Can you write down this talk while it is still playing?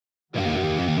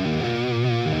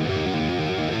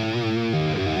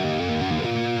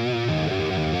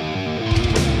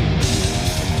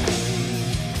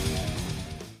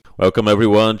Welcome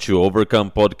everyone to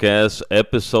Overcome Podcast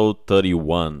episode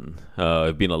 31.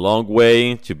 It's been a long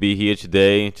way to be here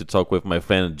today to talk with my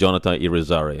friend Jonathan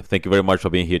Irizarry. Thank you very much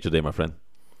for being here today, my friend.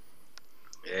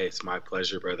 Hey, it's my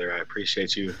pleasure, brother. I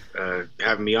appreciate you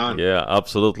having me on. Yeah,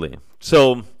 absolutely.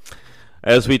 So,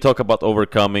 as we talk about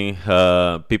overcoming,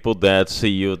 people that see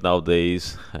you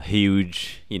nowadays,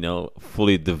 huge,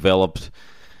 fully developed,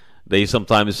 they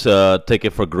sometimes take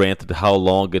it for granted how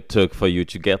long it took for you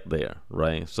to get there,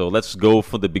 right? So let's go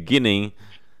from the beginning,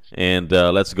 and tell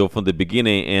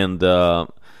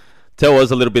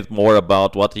us a little bit more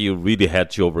about what you really had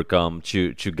to overcome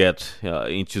to get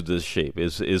into this shape.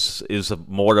 Is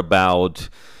more about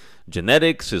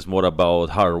genetics? Is more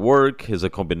about hard work? Is a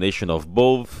combination of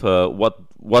both?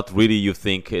 What really you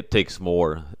think it takes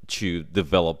more to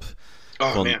develop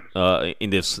Oh from man, in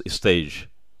this stage?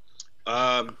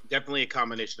 definitely a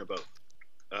combination of both.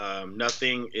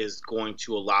 Nothing is going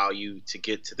to allow you to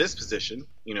get to this position,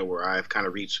 where I've kind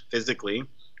of reached physically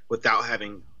without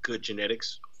having good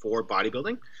genetics for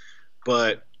bodybuilding.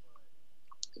 But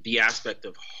the aspect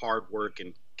of hard work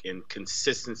and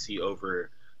consistency over,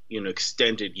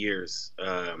 extended years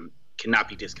cannot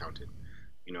be discounted.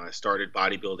 I started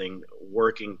bodybuilding,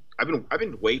 working. I've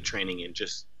been weight training and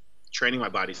just training my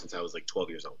body since I was like 12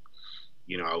 years old.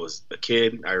 I was a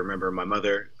kid. I remember my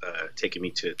mother taking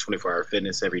me to 24-hour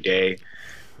fitness every day,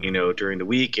 during the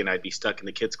week, and I'd be stuck in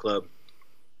the kids club,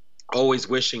 always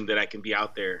wishing that I can be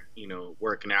out there,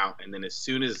 working out. And then as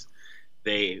soon as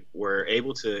they were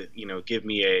able to, give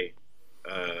me a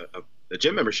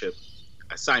gym membership,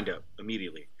 I signed up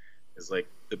immediately. It's like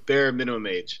the bare minimum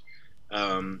age.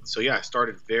 So yeah, I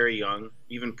started very young.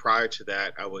 Even prior to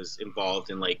that, I was involved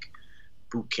in like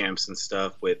boot camps and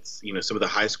stuff with some of the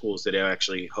high schools that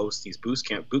actually host these boot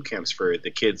camps for the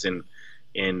kids in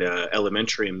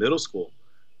elementary and middle school.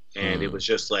 And it Hmm. was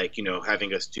just like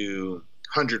having us do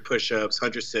 100 push-ups,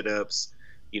 100 sit-ups,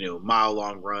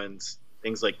 mile-long runs,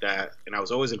 things like that. And I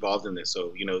was always involved in this.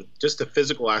 So just the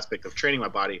physical aspect of training my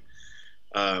body,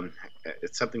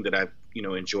 it's something that I've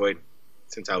enjoyed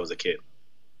since I was a kid.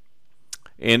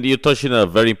 And you touched on a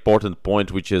very important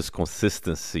point, which is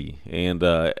consistency. And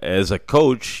as a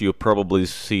coach, you probably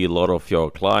see a lot of your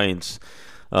clients.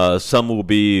 Some will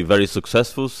be very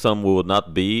successful, some will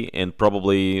not be, and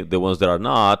probably the ones that are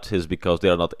not is because they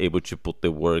are not able to put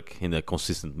the work in a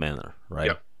consistent manner, right?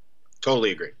 Yep,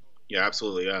 totally agree. Yeah,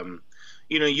 absolutely.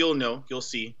 You'll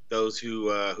see those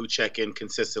who check in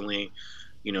consistently,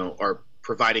 are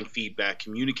providing feedback,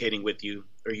 communicating with you,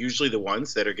 are usually the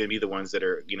ones that are going to be the ones that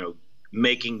are,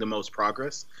 making the most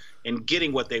progress and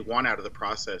getting what they want out of the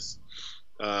process.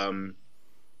 Um,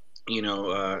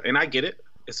 and I get it.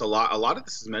 It's a lot. A lot of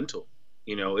this is mental.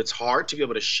 It's hard to be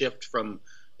able to shift from,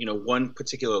 one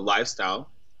particular lifestyle.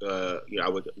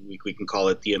 We can call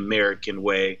it the American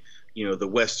way. The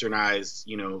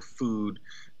westernized, food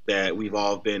that we've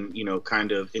all been,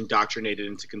 kind of indoctrinated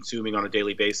into consuming on a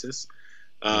daily basis.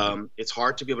 Hmm. It's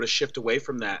hard to be able to shift away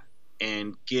from that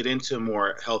and get into a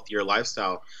more healthier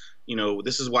lifestyle.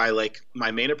 This is why, like,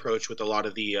 my main approach with a lot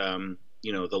of the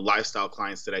lifestyle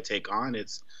clients that I take on,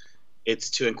 it's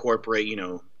to incorporate,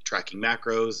 tracking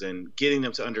macros and getting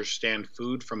them to understand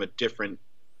food from a different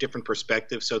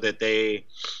perspective, so that they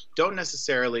don't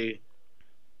necessarily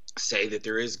say that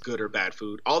there is good or bad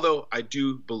food. Although I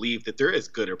do believe that there is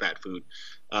good or bad food.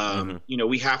 Hmm.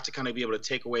 We have to kind of be able to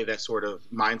take away that sort of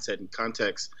mindset and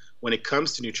context when it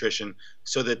comes to nutrition,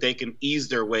 so that they can ease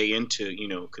their way into,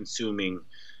 consuming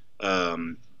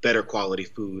better quality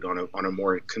food on a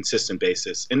more consistent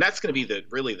basis. And that's going to be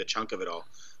really the chunk of it all.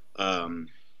 Um,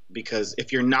 because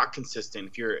if you're not consistent,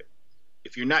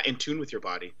 if you're not in tune with your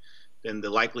body, then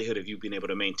the likelihood of you being able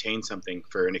to maintain something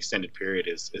for an extended period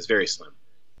is very slim.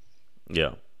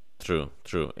 Yeah, true,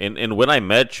 true. And when I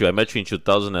met you in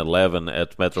 2011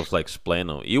 at Metroflex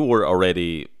Plano. You were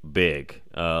already big,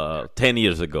 10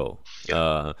 years ago.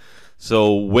 Yeah.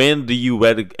 So when do you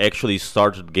actually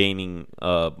started gaining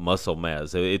muscle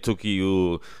mass? It took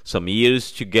you some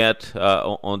years to get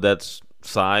on that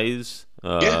size.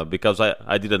 Yeah. Because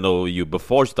I didn't know you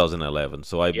before 2011,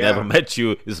 so I've never Yeah. met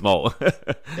you small.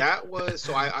 That was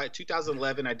so. I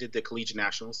 2011. I did the collegiate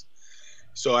nationals.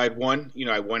 So I'd won.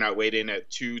 I weighed in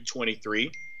at 223.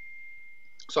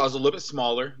 So I was a little bit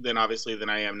smaller than obviously than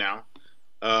I am now.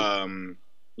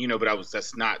 But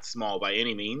that's not small by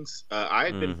any means. I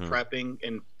had been Hmm. prepping,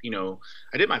 and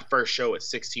I did my first show at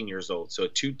 16 years old. So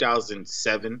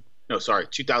 2007, no, sorry,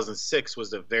 2006 was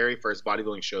the very first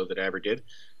bodybuilding show that I ever did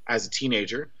as a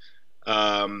teenager.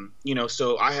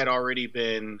 So I had already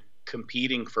been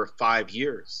competing for 5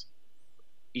 years,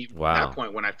 even at that Wow.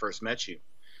 point when I first met you.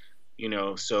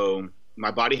 So.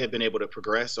 my body had been able to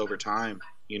progress over time,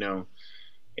 you know,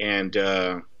 and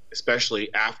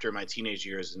especially after my teenage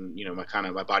years, and you know,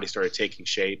 my body started taking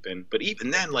shape, and but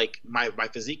even then, like my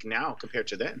physique now compared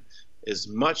to then is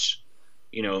much,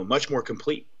 you know, much more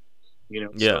complete, you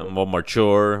know. Yeah, So more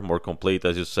mature, more complete,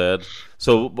 as you said.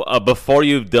 So before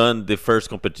you've done the first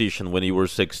competition when you were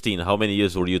 16, how many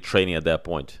years were you training at that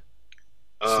point?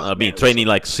 I man, mean, it was training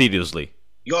like seriously.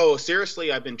 yo,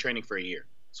 seriously, I've been training for a year.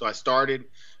 So I started.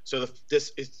 So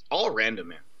this is all random,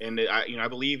 man. And I, you know, I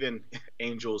believe in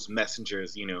angels,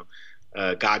 messengers. You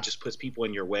know, God just puts people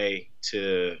in your way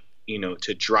to, you know,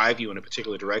 to drive you in a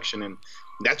particular direction, and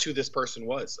that's who this person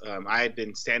was. I had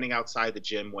been standing outside the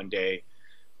gym one day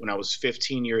when I was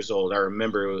 15 years old. I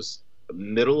remember it was the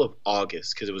middle of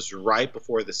August because it was right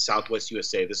before the Southwest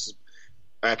USA. This is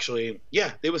actually,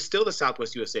 yeah, it was still the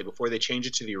Southwest USA before they changed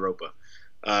it to the Europa.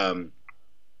 Um,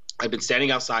 I've been standing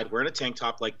outside wearing a tank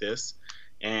top like this,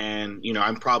 and you know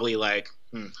I'm probably like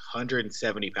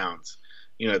 170 pounds,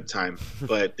 you know, at the time.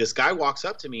 But this guy walks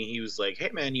up to me. He was like, "Hey,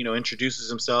 man," you know, introduces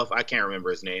himself. I can't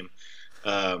remember his name.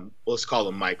 Let's call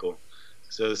him Michael.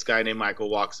 So this guy named Michael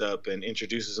walks up and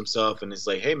introduces himself and is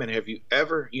like, "Hey, man, have you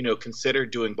ever, you know,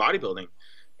 considered doing bodybuilding?"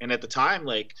 And at the time,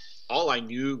 like all I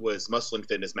knew was Muscle and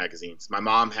Fitness magazines. My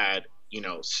mom had, you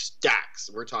know, stacks.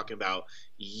 We're talking about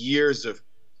years of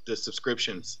the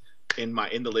subscriptions in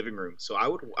the living room. So I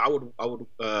would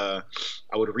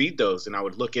read those and I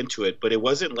would look into it, but it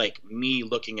wasn't like me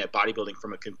looking at bodybuilding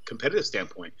from a competitive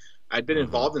standpoint. I'd been Hmm.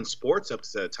 involved in sports up to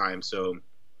that time, so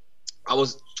I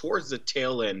was towards the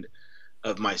tail end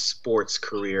of my sports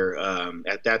career.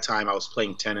 At that time, I was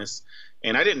playing tennis,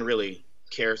 and I didn't really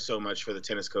care so much for the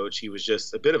tennis coach. He was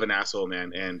just a bit of an asshole,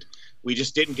 man, and we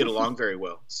just didn't get along very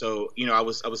well. So, you know, I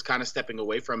was kind of stepping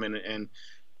away from it,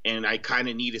 and I kind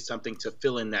of needed something to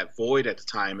fill in that void at the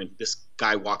time. And this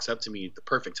guy walks up to me at the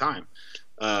perfect time.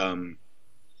 Um,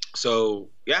 so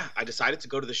yeah, I decided to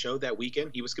go to the show that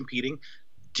weekend. He was competing.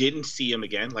 Didn't see him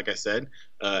again. Like I said,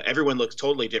 everyone looks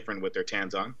totally different with their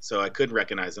tans on, so I couldn't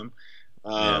recognize him.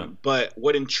 Yeah. But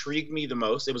what intrigued me the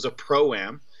most, it was a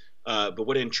pro-am. But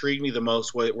what intrigued me the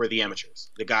most were the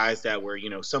amateurs, the guys that were, you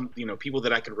know, some, you know, people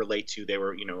that I could relate to. They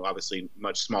were, you know, obviously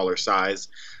much smaller size.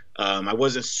 I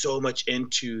wasn't so much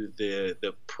into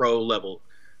the pro level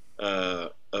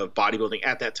of bodybuilding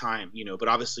at that time, you know. But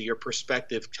obviously, your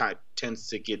perspective tends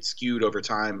to get skewed over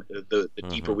time. The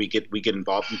deeper Hmm. we get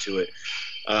involved into it.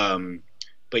 Um,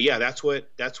 but yeah, that's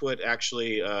what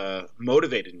actually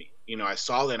motivated me. You know, I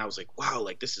saw that and I was like, wow,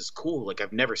 like this is cool. Like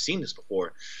I've never seen this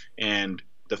before. And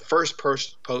the first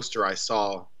poster I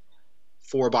saw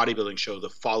for a bodybuilding show the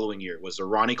following year was the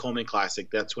Ronnie Coleman Classic.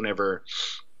 That's whenever,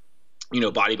 you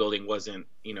know, bodybuilding wasn't,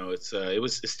 you know, it's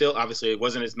still, obviously it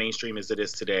wasn't as mainstream as it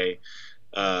is today.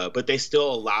 But they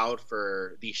still allowed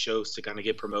for these shows to kind of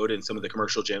get promoted in some of the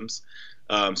commercial gyms.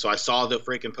 So I saw the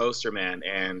freaking poster, man,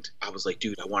 and I was like,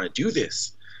 dude, I want to do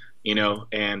this, you know.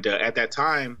 And at that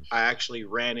time, I actually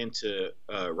ran into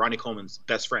Ronnie Coleman's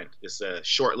best friend, this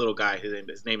short little guy.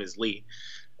 His name is Lee.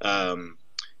 Um,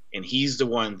 and he's the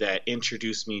one that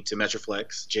introduced me to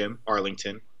Metroflex Gym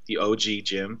Arlington, the OG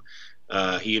gym.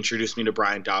 He introduced me to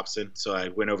Brian Dobson, so I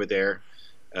went over there.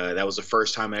 That was the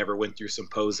first time I ever went through some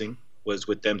posing. Was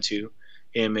with them two,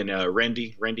 him and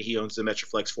Randy. Randy, he owns the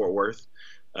Metroflex Fort Worth.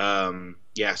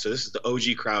 Yeah, so this is the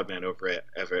OG crowd, man, over at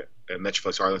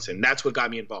Metroflex Arlington. That's what got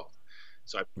me involved.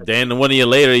 So I Then 1 year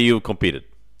later, you competed.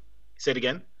 say it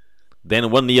again.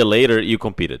 Then 1 year later, you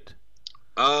competed.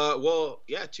 Well,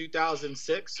 yeah,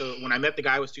 2006. So when I met the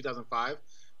guy was 2005.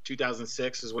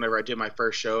 2006 is whenever I did my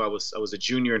first show. I was a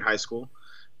junior in high school.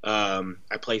 I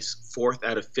placed fourth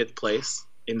out of fifth place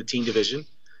in the teen division.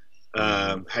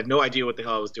 Hmm. Had no idea what the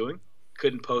hell I was doing.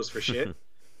 Couldn't pose for shit.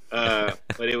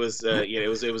 But it was yeah, it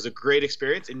was a great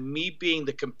experience. And me being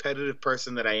the competitive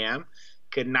person that I am,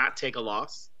 could not take a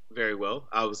loss very well.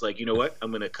 I was like, you know what?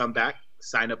 I'm gonna come back,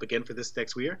 sign up again for this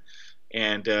next year,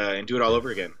 and do it all over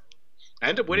again. I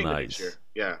ended up winning the next year. Nice.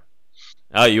 Yeah,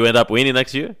 Oh, you end up winning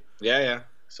next year? yeah, yeah.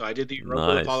 So I did the Europa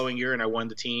the Nice. following year, and I won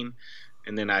the teen,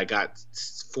 and then I got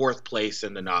fourth place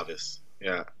in the novice.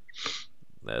 Yeah.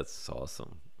 That's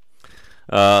awesome.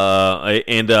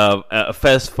 And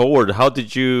fast forward, how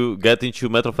did you get into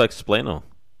Metroflex Plano?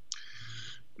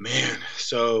 Man,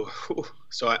 so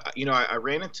I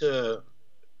ran into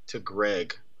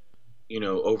Greg, you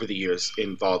know, over the years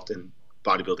involved in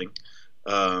bodybuilding,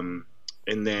 um,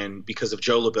 and then because of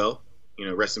Joe LaBelle, you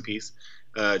know, rest in peace.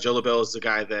 Joe LaBelle is the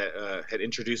guy that had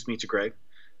introduced me to Greg,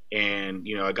 and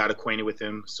you know I got acquainted with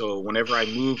him. So whenever I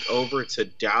moved over to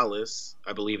Dallas,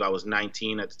 I believe I was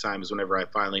 19 at the time, is whenever I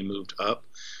finally moved up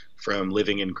from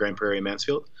living in Grand Prairie,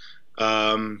 Mansfield.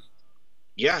 Um,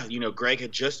 yeah, Greg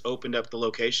had just opened up the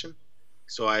location,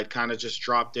 so I had kind of just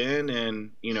dropped in,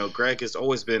 and Greg has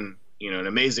always been an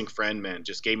amazing friend, man.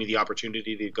 Just gave me the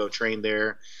opportunity to go train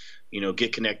there,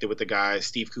 get connected with the guys,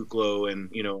 Steve Kuklo, and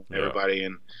Yeah. everybody,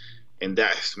 and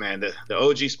that's, man, the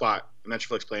OG spot,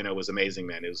 Metroflex Plano, was amazing,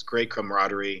 man. It was great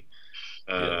camaraderie,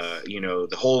 Yes.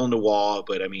 the hole in the wall,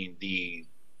 but I mean the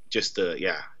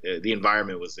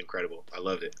environment was incredible. I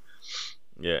loved it.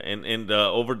 Yeah, and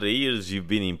over the years you've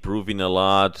been improving a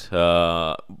lot.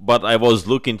 But I was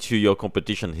looking to your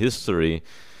competition history,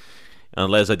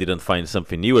 unless I didn't find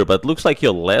something newer. But looks like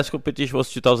your last competition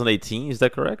was 2018. Is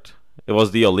that correct? It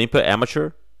was the Olympia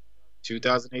Amateur.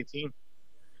 2018,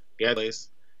 yeah, place.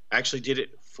 I actually did it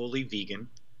fully vegan,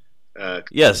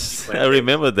 completely Yes, I plant based.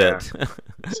 remember Yeah. that.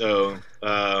 So,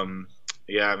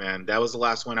 yeah, man, that was the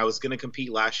last one. I was gonna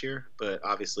compete last year, but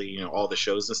obviously, all the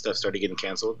shows and stuff started getting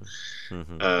canceled.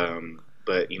 hmm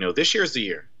But this year's the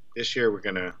year. This year we're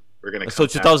gonna So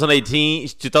come back.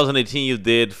 2018, you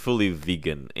did fully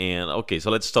vegan, and okay, so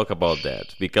let's talk about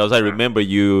that because I Yeah. remember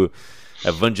you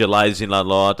evangelizing a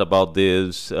lot about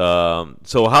this.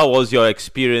 So how was your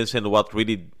experience, and what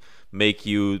really make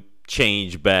you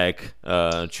change back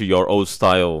to your old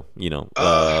style,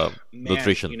 Man,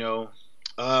 nutrition?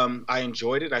 I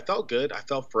enjoyed it. I felt good. I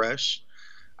felt fresh.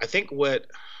 I think what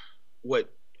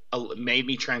made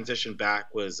me transition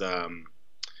back was, I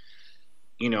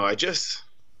just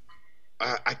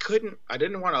I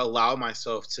didn't want to allow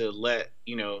myself to let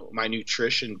my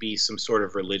nutrition be some sort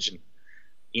of religion,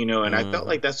 and I felt hmm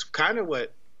like that's kind of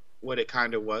what it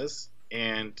kind of was,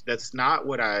 and that's not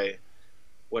what I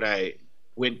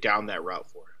went down that route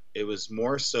for. It was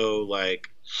more so like,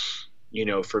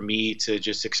 for me to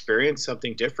just experience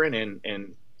something different,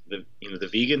 and the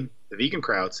vegan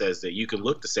crowd says that you can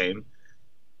look the same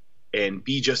and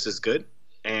be just as good.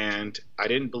 And I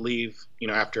didn't believe,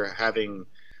 after having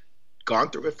gone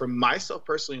through it for myself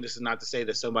personally, and this is not to say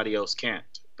that somebody else can't,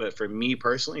 but for me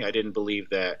personally, I didn't believe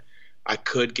that I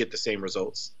could get the same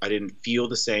results. I didn't feel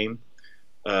the same.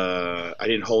 I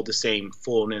didn't hold the same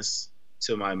fullness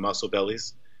to my muscle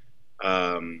bellies.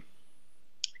 Um,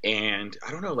 and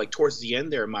I don't know, like towards the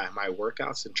end there, my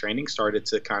workouts and training started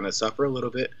to kind of suffer a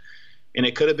little bit. And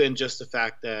it could have been just the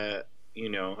fact that,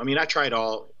 I mean, I tried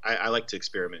I like to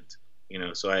experiment,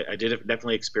 so I did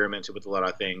definitely experimented with a lot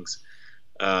of things.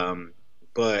 Um,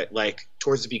 but like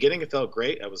towards the beginning, it felt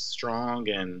great. I was strong,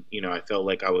 and I felt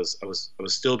like I was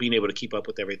still being able to keep up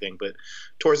with everything. But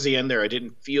towards the end there, I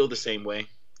didn't feel the same way,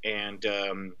 and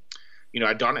I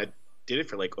did it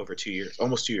for like over 2 years,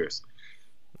 almost 2 years.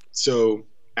 So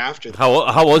after that,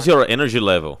 How was your energy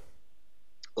level?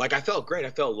 like I felt great.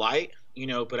 I felt light,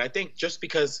 but I think just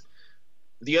because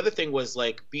the other thing was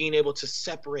like being able to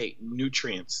separate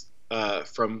nutrients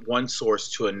from one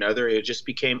source to another, it just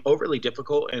became overly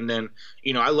difficult. And then,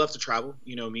 I love to travel.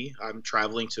 Me, I'm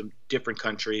traveling to different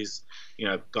countries.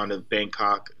 I've gone to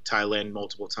Bangkok, Thailand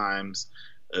multiple times,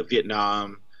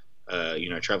 Vietnam.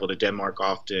 I travel to Denmark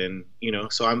often.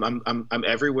 So I'm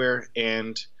everywhere,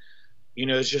 and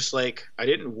it's just like I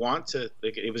didn't want to.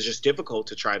 Like, it was just difficult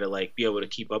to try to like be able to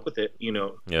keep up with it. Yeah.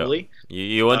 Really.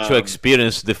 You want to Um,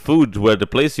 experience the food where the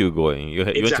place you're going. You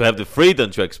want to have exactly. the freedom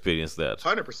to experience that.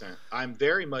 100%. I'm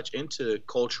very much into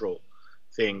cultural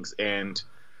things, and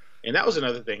that was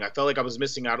another thing. I felt like I was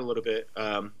missing out a little bit.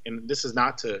 And this is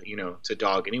not to to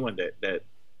dog anyone that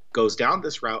goes down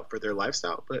this route for their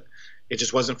lifestyle, but it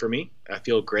just wasn't for me. I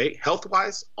feel great health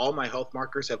wise. All my health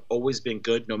markers have always been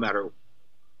good, no matter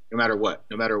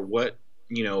what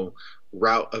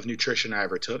route of nutrition I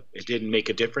ever took. It didn't make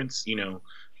a difference,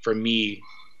 for me.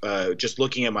 Just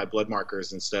looking at my blood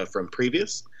markers and stuff from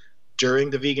previous, during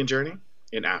the vegan journey,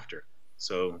 and after.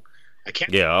 So I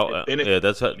can't Yeah, say it yeah,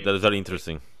 benefited me. that is very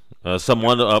interesting.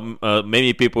 Yeah,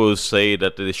 Many people say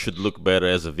that they should look better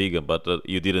as a vegan, but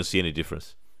you didn't see any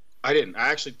difference. I didn't. I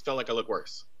actually felt like I look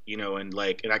worse,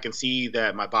 and I can see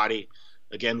that my body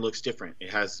again looks different.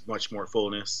 It has much more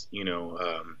fullness,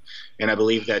 and I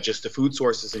believe that just the food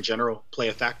sources in general play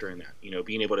a factor in that.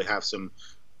 Being able to have some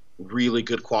really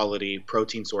good quality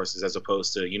protein sources as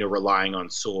opposed to relying on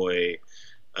soy,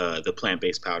 the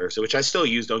plant-based powder, so which I still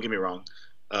use. Don't get me wrong,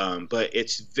 but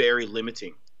it's very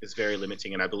limiting. It's very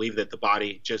limiting, and I believe that the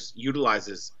body just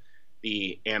utilizes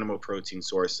the animal protein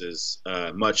sources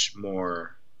much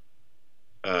more.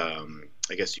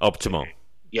 I guess you could Optimal, say,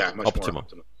 yeah, much more optimal.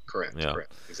 optimal. Correct, Yeah.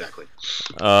 correct, exactly.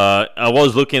 I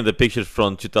was looking at the pictures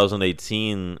from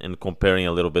 2018 and comparing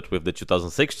a little bit with the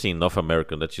 2016 North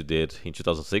American that you did in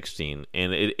 2016,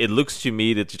 and it looks to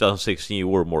me that 2016 you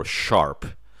were more sharp.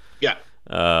 Yeah,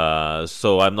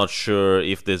 So I'm not sure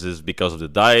if this is because of the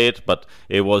diet, but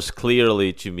it was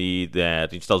clearly to me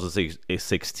that in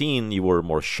 2016 you were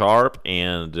more sharp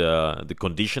and the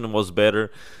condition was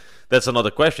better. That's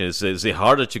another question. Is it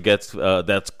harder to get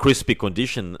that crispy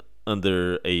condition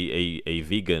under a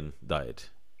vegan diet?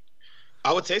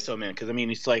 I would say so, man. Because I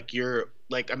mean, it's like you're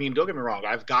like I mean, don't get me wrong.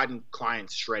 I've gotten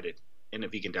clients shredded in a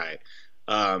vegan diet,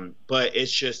 but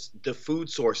it's just the food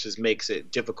sources makes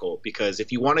it difficult because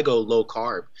if you want to go low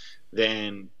carb,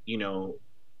 then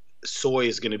soy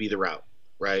is going to be the route,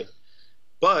 right?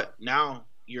 But now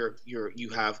you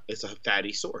have it's a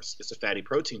fatty source. It's a fatty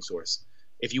protein source.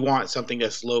 If you want something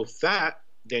that's low fat,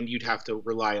 then you'd have to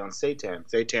rely on seitan.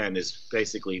 Seitan is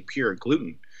basically pure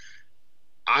gluten.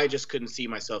 I just couldn't see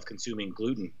myself consuming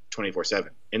gluten 24/7.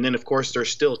 And then, of course, there's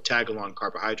still tag along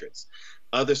carbohydrates.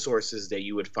 Other sources that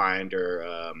you would find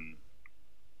are,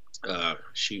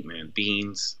 shoot, man,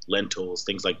 beans, lentils,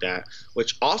 things like that,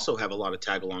 which also have a lot of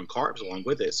tag along carbs along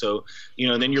with it. So,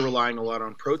 then you're relying a lot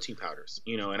on protein powders,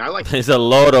 and I like. It's a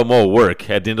lot of more work.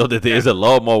 At the end of the day, it's a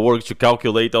lot more work to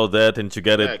calculate all that and to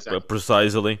get it exactly.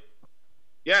 Precisely.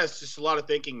 Yeah, it's just a lot of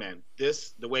thinking, man.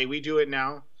 The way we do it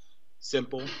now,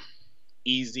 simple,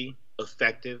 easy,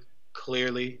 effective.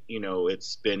 Clearly,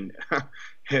 it's been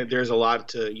there's a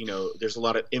lot there's a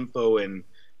lot of info and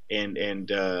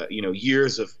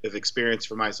years of experience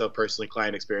for myself personally,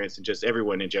 client experience, and just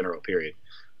everyone in general. Period.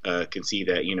 Can see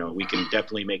that we can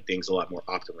definitely make things a lot more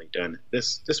optimally done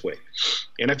this way,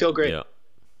 and I feel great. Yeah.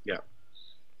 Yeah.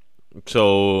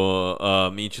 So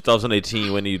in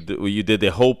 2018, when you did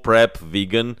the whole prep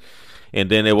vegan. And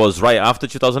then it was right after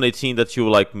 2018 that you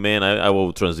were like, man, I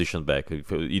will transition back.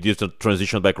 You did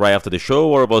transition back right after the show,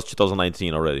 or was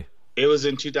 2019 already? It was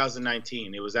in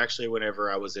 2019. It was actually whenever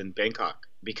I was in Bangkok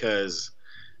because,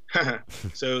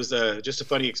 so it was just a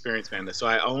funny experience, man. So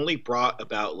I only brought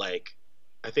about I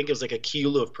think it was like a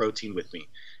kilo of protein with me.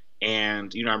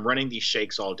 And, I'm running these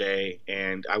shakes all day.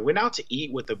 And I went out to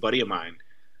eat with a buddy of mine.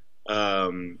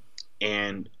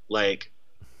 And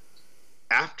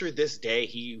after this day,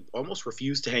 he almost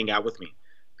refused to hang out with me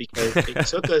because it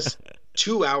took us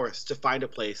 2 hours to find a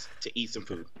place to eat some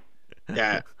food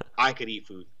that I could eat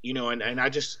food, and I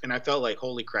felt like,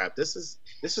 holy crap, this is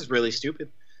really stupid,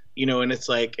 and it's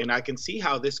like, and I can see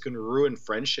how this can ruin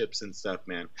friendships and stuff,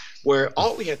 man, where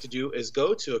all we had to do is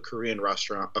go to a Korean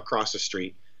restaurant across the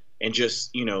street and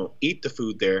just, eat the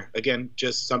food there. Again,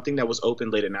 just something that was open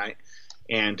late at night.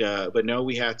 And but no,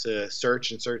 we had to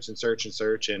search and search and search and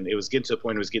search, and it was getting to the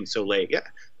point it was getting so late. Yeah,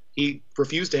 he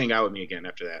refused to hang out with me again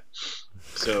after that.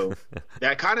 So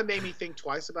that kind of made me think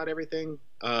twice about everything.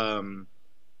 And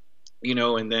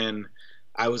then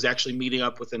I was actually meeting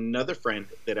up with another friend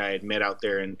that I had met out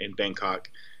there in Bangkok,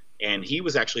 and he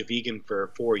was actually vegan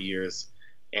for 4 years.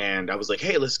 And I was like,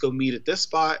 hey, let's go meet at this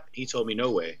spot. He told me,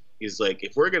 no way. He's like,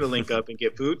 if we're gonna link up and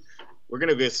get food, we're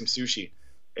gonna get some sushi.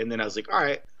 And then I was like, all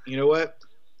right, you know what?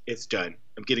 It's done.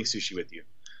 I'm getting sushi with you.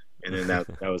 And then that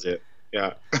was it.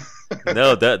 Yeah.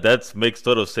 No, that makes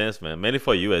total sense, man. Mainly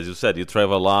for you, as you said, you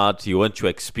travel a lot. You want to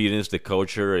experience the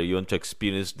culture. You want to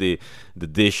experience the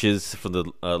dishes from the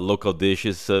local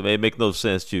dishes. So it makes no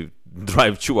sense to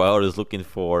drive 2 hours looking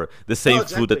for the same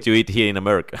food that you eat here in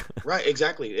America. Right,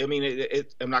 exactly. I mean,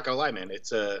 I'm not gonna lie, man.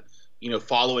 It's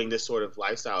following this sort of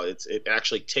lifestyle. It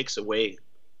actually takes away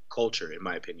culture, in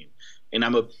my opinion. And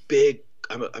I'm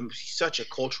such a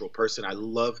cultural person. I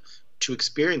love to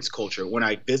experience culture when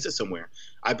I visit somewhere.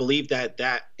 I believe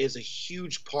that is a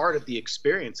huge part of the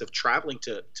experience of traveling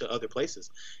to other places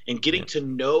and getting to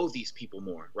know these people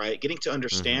more, right? Getting to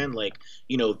understand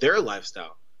their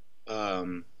lifestyle.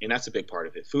 And that's a big part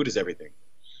of it. Food is everything.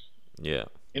 Yeah.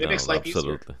 And it makes life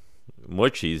absolutely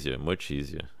easier. Much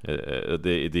easier.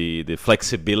 The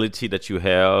flexibility that you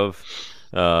have,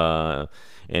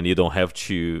 and you don't have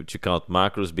to count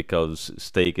macros because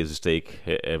steak is steak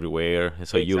everywhere.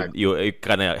 So exactly. you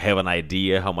kind of have an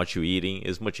idea how much you're eating.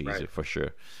 Is much easier, right. For sure.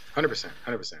 100%.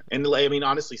 And I mean,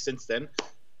 honestly, since then,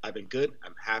 I've been good.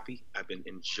 I'm happy. I've been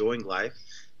enjoying life.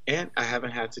 And I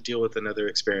haven't had to deal with another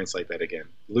experience like that again.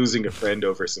 Losing a friend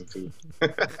over some food. I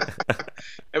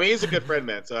mean, he's a good friend,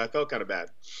 man. So I felt kind of bad.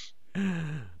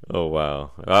 Oh,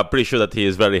 wow. I'm pretty sure that he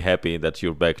is very happy that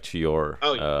you're back to your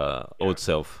old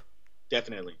self.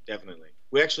 Definitely.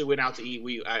 We actually went out to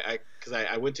eat. I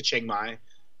went to Chiang Mai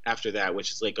after that,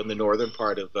 which is like on the northern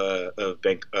part of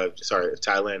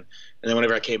Thailand. And then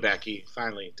whenever I came back, he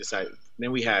finally decided.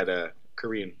 Then we had a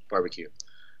Korean barbecue,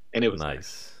 and it was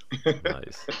nice.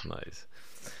 nice.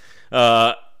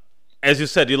 As you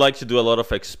said, you like to do a lot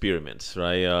of experiments,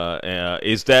 right?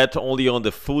 Is that only on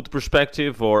the food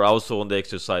perspective, or also on the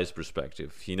exercise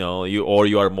perspective?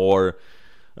 You are more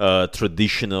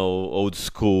traditional, old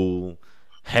school,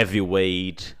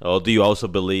 heavyweight, or do you also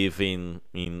believe in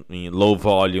low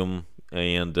volume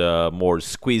and more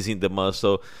squeezing the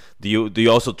muscle? Do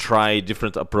you also try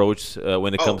different approach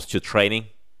when it Oh, comes to training?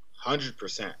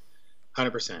 100%.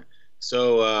 100%.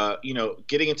 So,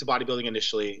 getting into bodybuilding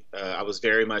initially, I was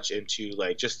very much into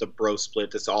like just the bro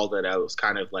split. That's all that I was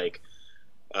kind of like,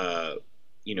 uh,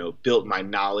 built my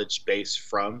knowledge base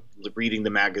from reading the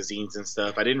magazines and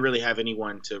stuff. I didn't really have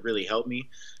anyone to really help me.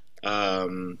 I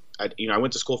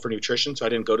went to school for nutrition, so I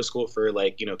didn't go to school for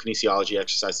like, kinesiology,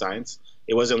 exercise science.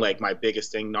 It wasn't like my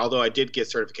biggest thing, although I did get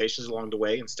certifications along the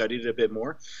way and studied it a bit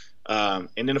more. And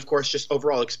then, of course, just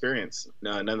overall experience,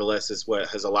 nonetheless, is what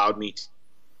has allowed me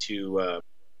to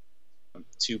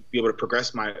be able to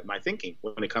progress my thinking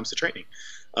when it comes to training.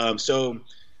 So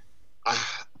I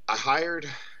hired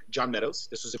John Meadows.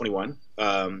 This was 21.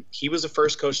 He was the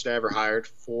first coach that I ever hired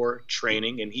for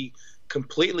training, and he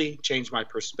completely changed my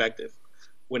perspective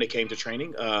when it came to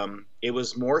training. It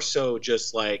was more so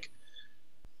just like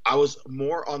I was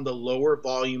more on the lower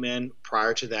volume end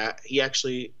prior to that.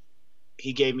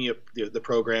 He gave me the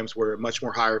programs were much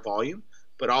more higher volume,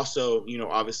 but also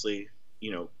obviously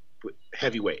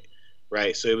heavyweight,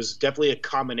 right? So it was definitely a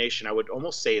combination. I would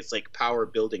almost say it's like power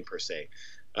building per se,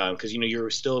 because you're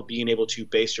still being able to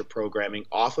base your programming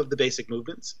off of the basic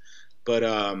movements, but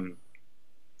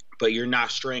you're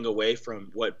not straying away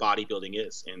from what bodybuilding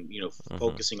is, and Hmm.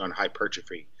 focusing on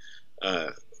hypertrophy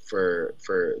uh, for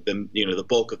the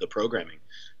bulk of the programming.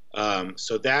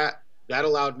 So that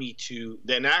allowed me to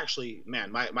then actually,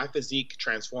 man, my physique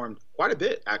transformed quite a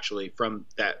bit actually from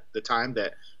the time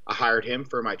that I hired him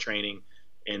for my training,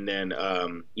 and then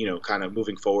kind of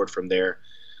moving forward from there.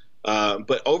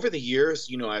 But over the years,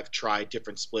 I've tried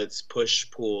different splits: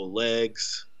 push, pull,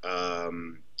 legs.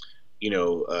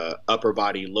 Upper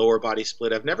body, lower body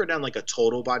split. I've never done like a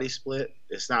total body split.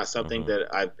 It's not something Hmm.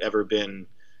 that I've ever been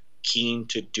keen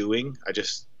to doing. I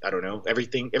don't know. Every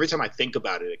time I think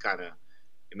about it,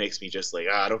 it makes me just like,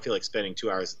 I don't feel like spending 2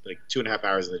 hours, like 2.5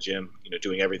 hours in the gym,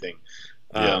 doing everything.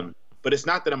 Yeah. But it's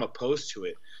not that I'm opposed to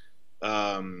it.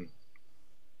 Um,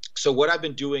 so what I've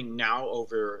been doing now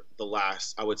over the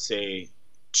last, I would say,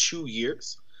 2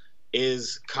 years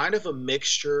is kind of a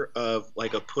mixture of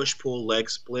like a push pull leg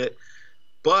split,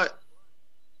 but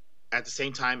at the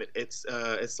same time, it's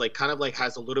like kind of like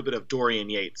has a little bit of Dorian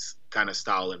Yates kind of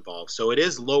style involved. So it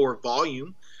is lower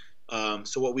volume.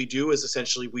 So what we do is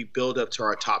essentially we build up to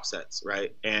our top sets,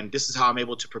 right? And this is how I'm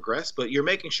able to progress. But you're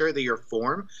making sure that your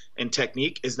form and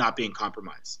technique is not being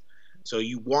compromised. So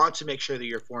you want to make sure that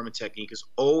your form and technique is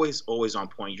always, always on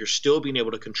point. You're still being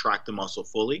able to contract the muscle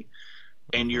fully,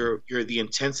 and Hmm. your the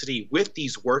intensity with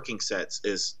these working sets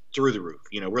is through the roof.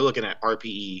 We're looking at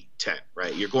RPE 10,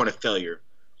 right? You're going to failure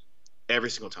every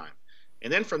single time.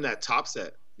 And then from that top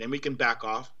set, then we can back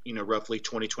off, roughly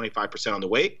 20-25% on the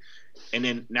weight. And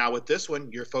then now with this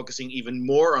one, you're focusing even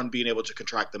more on being able to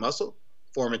contract the muscle.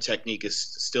 Form and technique is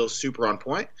still super on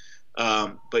point,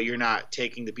 but you're not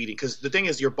taking the beating. Because the thing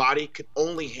is, your body can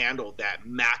only handle that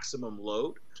maximum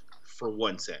load for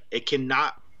one set.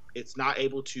 It's not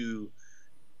able to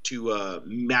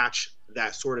match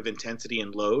that sort of intensity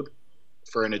and load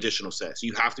for an additional set. So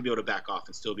you have to be able to back off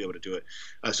and still be able to do it.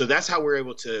 So that's how we're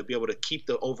able to be able to keep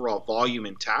the overall volume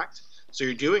intact. So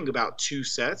you're doing about 2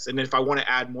 sets, and then if I want to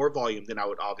add more volume, then I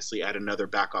would obviously add another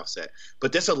back off set.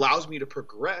 But this allows me to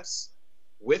progress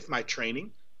with my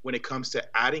training when it comes to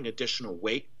adding additional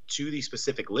weight to these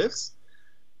specific lifts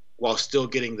while still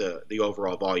getting the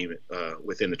overall volume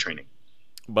within the training.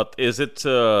 But is it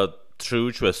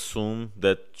true to assume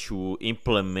that to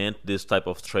implement this type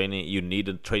of training, you need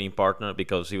a training partner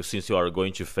because since you are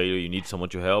going to fail, you need someone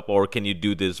to help, or can you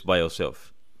do this by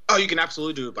yourself? Oh, you can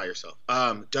absolutely do it by yourself.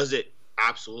 Does it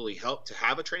absolutely help to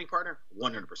have a training partner?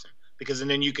 100%. Because and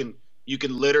then you can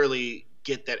literally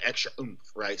get that extra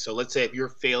oomph, right? So let's say if you're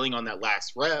failing on that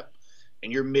last rep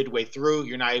and you're midway through,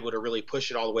 you're not able to really push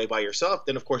it all the way by yourself.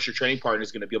 Then of course your training partner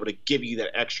is going to be able to give you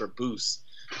that extra boost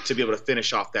to be able to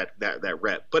finish off that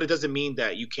rep. But it doesn't mean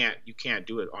that you can't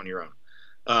do it on your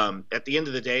own. At the end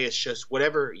of the day, it's just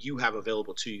whatever you have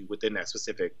available to you within that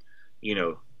specific,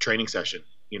 training session.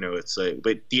 It's like,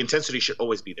 but the intensity should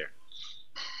always be there.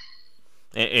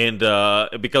 And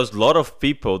because a lot of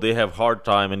people they have hard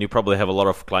time, and you probably have a lot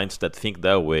of clients that think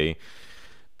that way,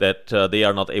 that they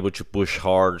are not able to push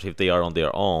hard if they are on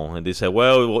their own, and they say,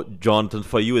 "Well, Jonathan,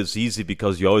 for you it's easy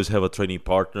because you always have a training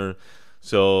partner."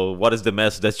 So, what is the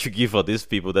message that you give for these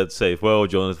people that say, "Well,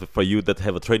 Jonathan, for you that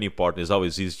have a training partner, it's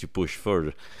always easy to push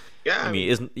further"? Yeah, I I mean, mean,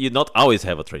 isn't you not always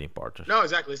have a training partner? no,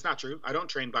 exactly. It's not true. I don't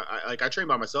train by I train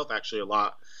by myself actually a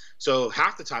lot. So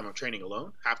half the time I'm training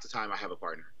alone. Half the time I have a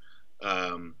partner.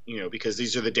 Because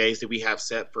these are the days that we have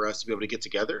set for us to be able to get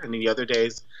together, and then the other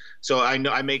days. So I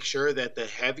know I make sure that the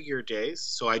heavier days.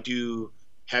 So I do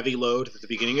heavy load at the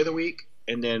beginning of the week,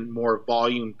 and then more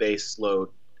volume based load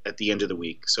at the end of the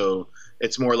week. So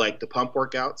it's more like the pump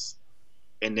workouts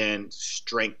and then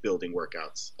strength building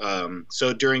workouts.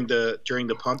 So during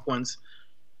the pump ones,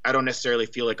 I don't necessarily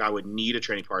feel like I would need a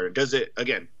training partner. Does it,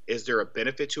 again, is there a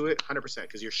benefit to it? 100%,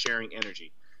 because you're sharing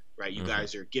energy, right? You Hmm.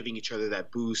 guys are giving each other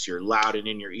that boost. You're loud and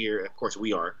in your ear. Of course,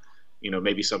 we are.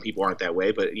 Maybe some people aren't that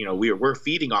way, but we're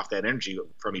feeding off that energy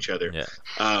from each other, Yeah,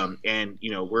 and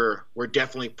we're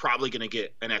definitely probably going to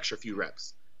get an extra few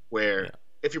reps. yeah. Where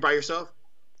if you're by yourself,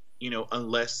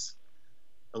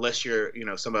 unless you're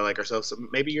somebody like ourselves, so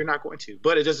maybe you're not going to.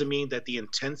 But it doesn't mean that the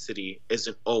intensity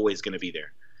isn't always going to be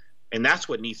there, and that's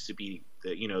what needs to be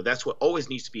that's what always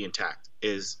needs to be intact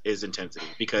is intensity.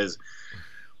 Because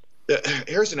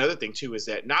here's another thing too, is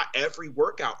that not every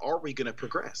workout are we going to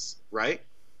progress, right?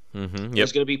 Hmm. There's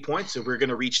Yep. going to be points that we're going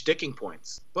to reach sticking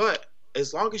points, but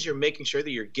as long as you're making sure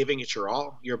that you're giving it your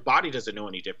all, your body doesn't know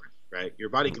any different, right? Your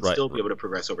body can Right. still be able to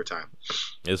progress over time.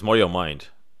 It's more your mind.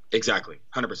 Exactly,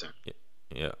 100%.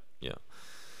 Yeah. Yeah.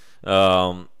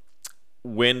 Um,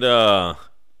 when uh,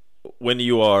 when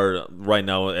you are right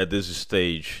now at this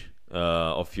stage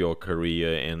of your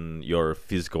career and your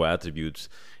physical attributes,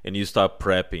 and you start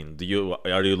prepping,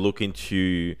 are you looking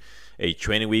to a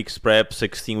 20 weeks prep,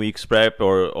 16 weeks prep,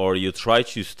 or you try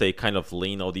to stay kind of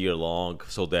lean all year long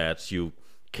so that you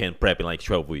can prep in like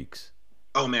 12 weeks?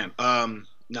 Oh man,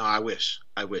 no, I wish.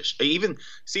 Even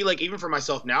see, like even for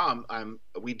myself now,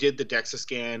 we did the DEXA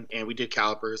scan and we did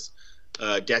calipers.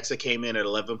 DEXA came in at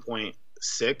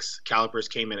 11.6, calipers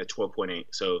came in at 12.8.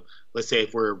 So let's say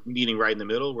if we're meeting right in the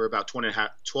middle, we're about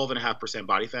 12.5%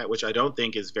 body fat, which I don't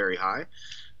think is very high.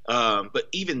 But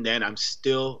even then,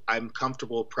 I'm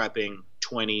comfortable prepping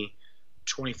 20,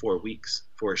 24 weeks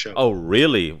for a show. Oh,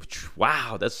 really?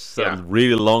 Wow, that's a Yeah.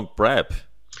 really long prep.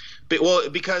 Well,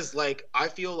 because like I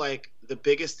feel like the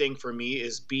biggest thing for me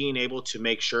is being able to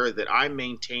make sure that I'm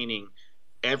maintaining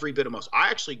every bit of muscle. I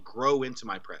actually grow into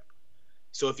my prep.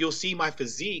 So if you'll see my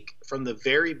physique from the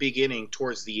very beginning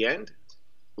towards the end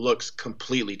looks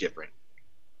completely different.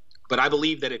 But I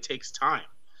believe that it takes time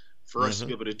for us to Hmm.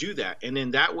 be able to do that. And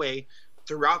in that way,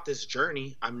 throughout this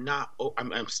journey,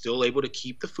 I'm still able to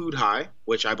keep the food high,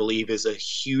 which I believe is a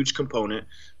huge component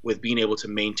with being able to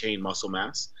maintain muscle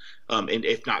mass. And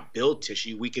if not build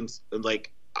tissue, we can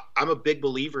like I'm a big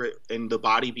believer in the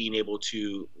body being able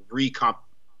to recomp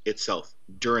itself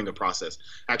during a process.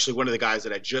 Actually, one of the guys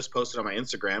that I just posted on my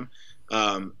Instagram,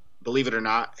 believe it or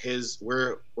not,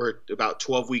 we're about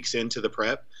 12 weeks into the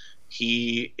prep.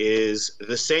 He is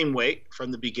the same weight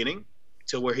from the beginning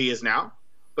to where he is now,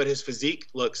 but his physique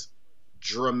looks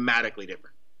dramatically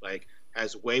different. Like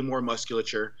has way more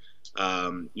musculature.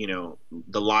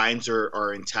 The lines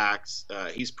are intact.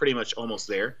 He's pretty much almost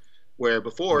there. Where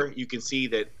before you can see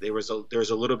that there's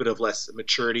a little bit of less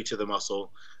maturity to the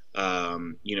muscle.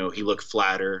 He looked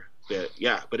flatter.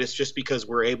 But it's just because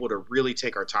we're able to really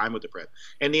take our time with the prep.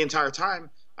 And the entire time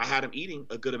I had him eating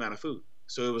a good amount of food.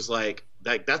 So it was like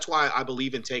that's why I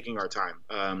believe in taking our time.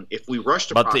 If we rush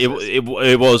the But it, process, it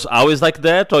it was always like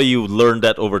that, or you learned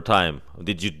that over time?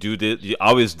 Did you do this? You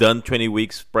always done 20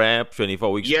 weeks prep,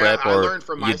 24 weeks yeah, prep, I or learned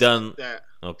from you myself done? that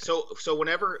Okay. so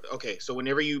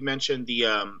whenever you mentioned the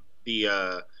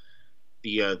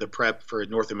prep for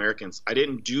North Americans, I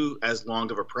didn't do as long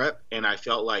of a prep, and I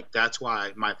felt like that's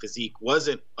why my physique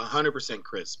wasn't 100%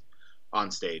 crisp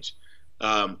on stage.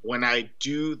 When I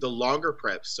do the longer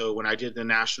preps, so when I did the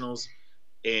nationals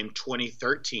in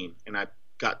 2013, and I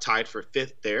got tied for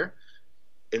fifth there,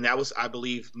 and that was, I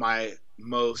believe, my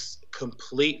most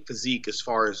complete physique as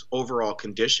far as overall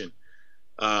condition.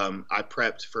 I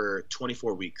prepped for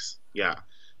 24 weeks. Yeah.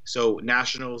 So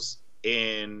nationals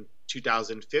in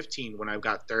 2015 when I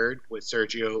got third with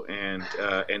Sergio and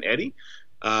Eddie.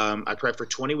 I prepped for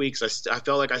 20 weeks. I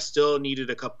felt like I still needed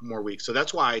a couple more weeks, so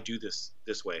that's why I do this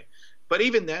way. But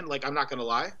even then, like I'm not gonna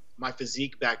lie, my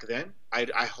physique back then,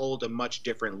 I hold a much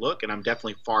different look, and I'm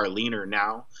definitely far leaner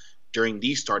now during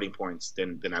these starting points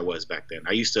than I was back then.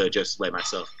 I used to just let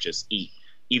myself just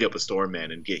eat up a storm,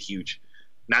 man, and get huge,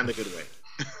 not in the good way.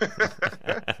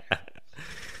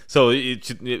 So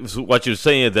what you're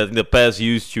saying is that in the past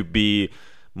you used to be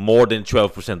more than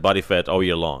 12% body fat all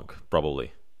year long,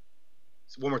 probably.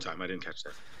 One more time, I didn't catch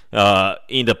that.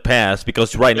 In the past,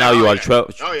 because right now Yeah, oh you are yeah,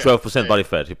 oh yeah, 12% yeah, yeah. body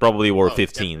fat. You probably were Oh,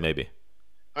 15, definitely, maybe.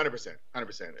 100%,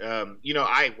 100%.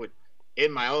 I would.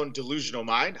 in my own delusional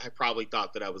mind, I probably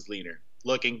thought that I was leaner.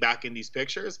 Looking back in these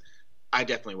pictures, I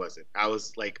definitely wasn't. I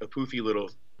was like a poofy little,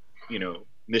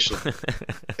 Michelin.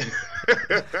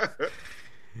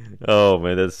 Oh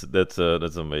man, that's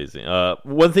amazing.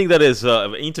 One thing that is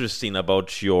interesting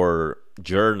about your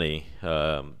journey,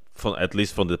 from at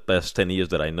least from the past 10 years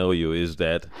that I know you, is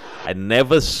that I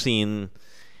never seen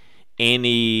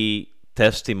any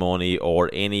testimony or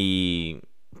any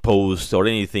post or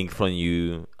anything from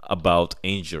you about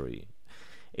injury.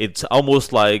 It's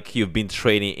almost like you've been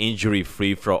training injury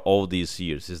free for all these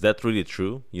years. Is that really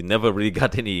true? You never really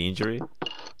got any injury?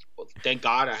 Well, thank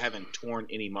God I haven't torn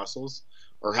any muscles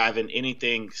or having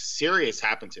anything serious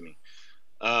happen to me.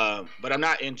 But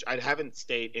I haven't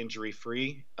stayed injury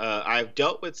free. I've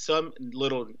dealt with some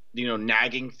little,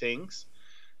 nagging things.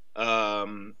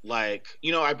 I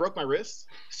broke my wrist.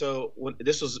 So when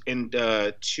this was in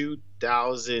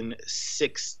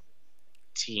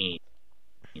 2016,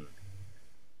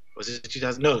 was it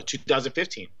 2000? No,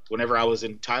 2015. Whenever I was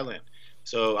in Thailand,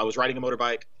 so I was riding a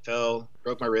motorbike, fell,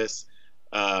 broke my wrist.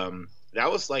 That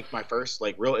was like my first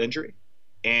like real injury,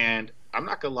 and I'm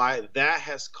not gonna lie, that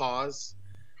has caused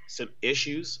some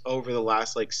issues over the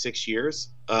last like 6 years.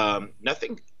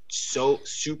 Nothing so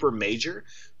super major,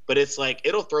 but it's like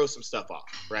it'll throw some stuff off,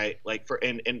 right? Like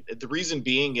and the reason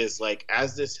being is like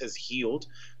as this has healed,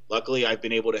 luckily I've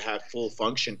been able to have full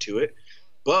function to it,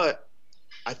 but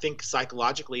I think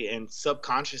psychologically and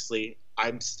subconsciously,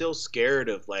 I'm still scared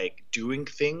of like doing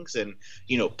things and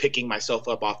picking myself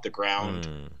up off the ground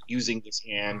using this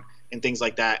hand and things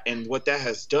like that. And what that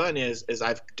has done is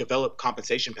I've developed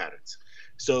compensation patterns.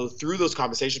 So through those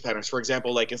compensation patterns, for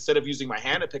example, like instead of using my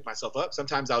hand to pick myself up,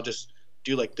 sometimes I'll just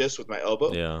do like this with my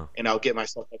elbow, Yeah. and I'll get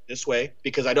myself up this way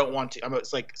because I don't want to.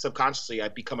 It's like subconsciously I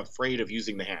become afraid of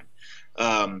using the hand,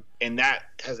 and that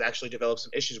has actually developed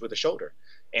some issues with the shoulder,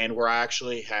 and where I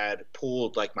actually had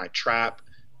pulled like my trap,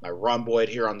 my rhomboid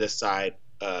here on this side,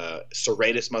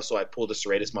 serratus muscle. I pulled the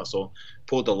serratus muscle,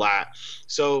 pulled the lat.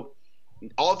 So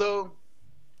although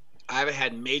I haven't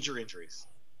had major injuries,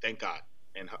 thank God,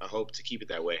 and I hope to keep it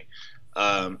that way.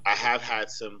 I have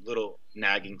had some little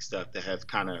nagging stuff that have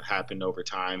kind of happened over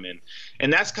time,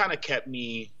 and that's kind of kept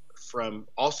me from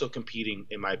also competing,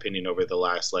 in my opinion, over the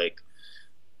last like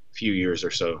few years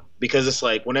or so. Because it's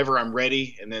like whenever I'm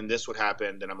ready, and then this would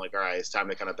happen, then I'm like, all right, it's time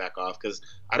to kind of back off because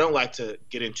I don't like to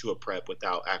get into a prep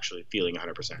without actually feeling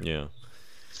 100%. Yeah.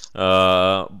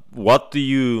 What do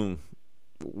you?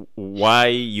 Why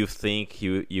you think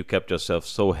you kept yourself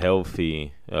so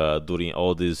healthy during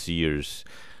all these years,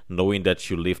 knowing that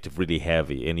you lift really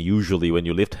heavy, and usually when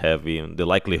you lift heavy, the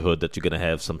likelihood that you're gonna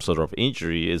have some sort of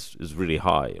injury is really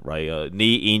high, right?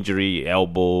 Knee injury,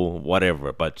 elbow,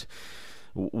 whatever. But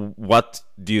what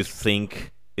do you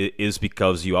think is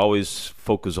because you always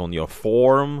focus on your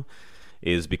form?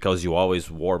 Is because you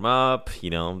always warm up?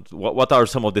 What are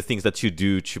some of the things that you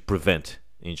do to prevent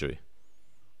injury?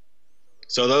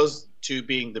 So those two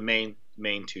being the main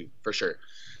two for sure.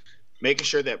 Making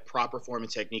sure that proper form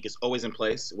and technique is always in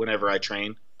place whenever I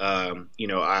train. I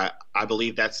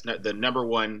believe that's the number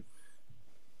one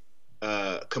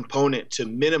component to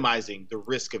minimizing the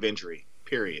risk of injury.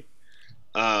 Period.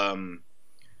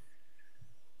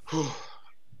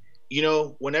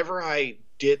 Whenever I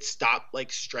did stop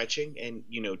like stretching and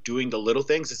doing the little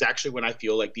things is actually when I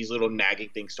feel like these little nagging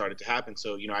things started to happen.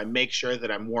 So I make sure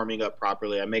that I'm warming up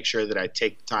properly. I make sure that I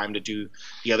take the time to do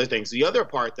the other things. The other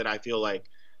part that I feel like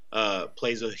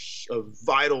plays a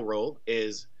vital role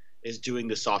is doing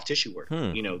the soft tissue work.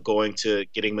 Going to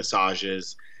getting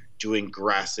massages, doing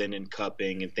grassing and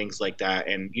cupping and things like that.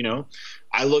 And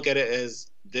I look at it as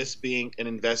this being an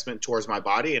investment towards my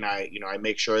body, and I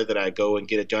make sure that I go and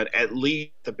get it done at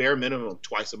least the bare minimum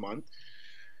twice a month.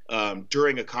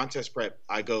 During a contest prep,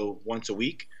 I go once a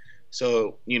week.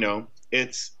 So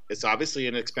it's obviously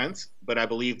an expense, but I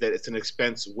believe that it's an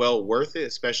expense well worth it,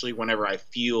 especially whenever I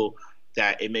feel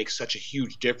that it makes such a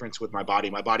huge difference with my body.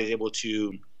 My body's able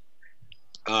to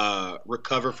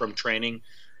recover from training,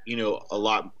 a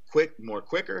lot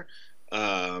quicker.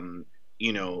 I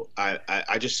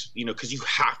just, because you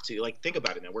have to like think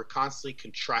about it now. We're constantly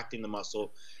contracting the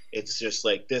muscle. It's just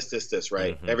like this,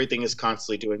 right? Mm-hmm. Everything is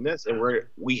constantly doing this, and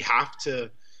we have to.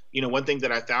 One thing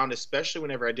that I found, especially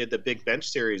whenever I did the big bench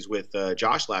series with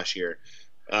Josh last year,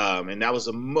 and that was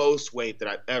the most weight that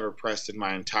I've ever pressed in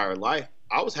my entire life.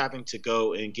 I was having to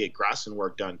go and get grassing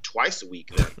work done twice a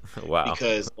week then. Wow.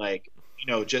 Because because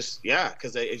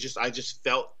I just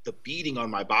felt the beating on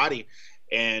my body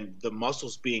and the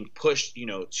muscles being pushed,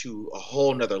 to a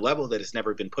whole nother level that it's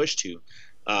never been pushed to.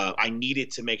 I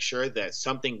needed to make sure that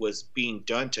something was being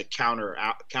done to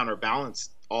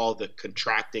counterbalance all the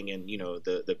contracting and,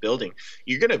 the building,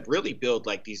 you're going to really build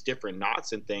like these different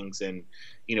knots and things and,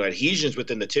 adhesions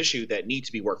within the tissue that need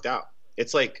to be worked out.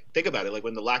 It's like, think about it, like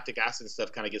when the lactic acid and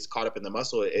stuff kind of gets caught up in the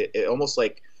muscle, it almost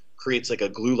like creates like a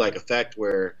glue-like effect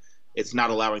where it's not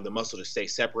allowing the muscle to stay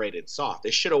separated and soft.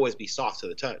 It should always be soft to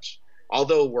the touch.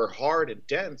 Although we're hard and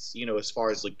dense, as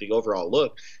far as like the overall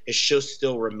look, it should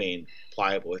still remain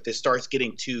pliable. If it starts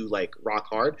getting too like rock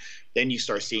hard, then you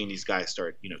start seeing these guys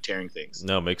start, tearing things.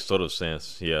 No, makes total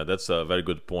sense. Yeah, that's a very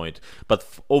good point. But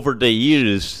over the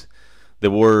years, there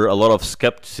were a lot of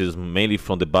skepticism, mainly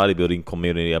from the bodybuilding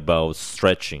community, about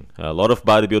stretching. A lot of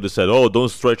bodybuilders said, "Oh, don't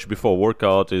stretch before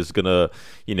workout; it's gonna,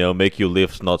 make you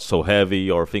lift not so heavy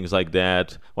or things like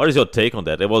that." What is your take on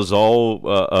that? It was all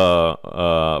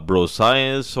bro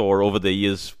science, or over the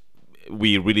years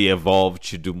we really evolved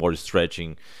to do more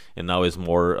stretching, and now it's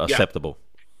more acceptable.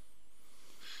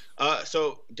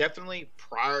 So definitely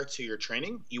prior to your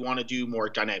training, you want to do more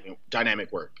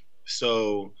dynamic work.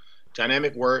 So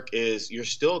dynamic work is you're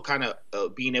still kind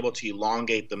of being able to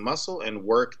elongate the muscle and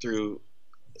work through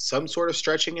some sort of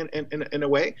stretching in a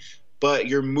way, but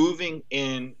you're moving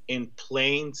in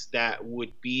planes that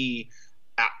would be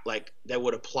that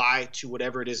would apply to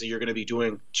whatever it is that you're going to be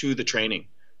doing to the training,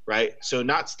 right? So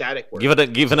not static work.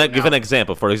 Give an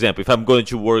example. For example, if I'm going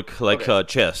to work like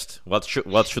chest, what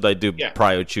should I do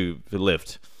prior to the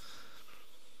lift?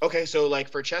 Okay, so like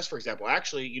for chest, for example,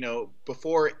 actually,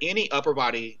 before any upper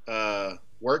body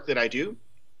work that I do,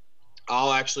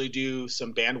 I'll actually do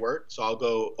some band work. So I'll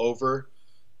go over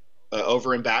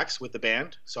and backs with the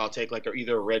band. So I'll take like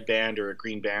either a red band or a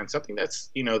green band, something that's,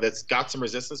 that's got some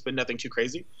resistance, but nothing too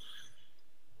crazy.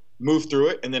 Move through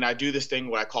it. And then I do this thing,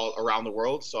 what I call around the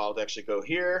world. So I'll actually go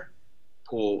here,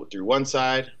 pull through one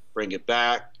side, bring it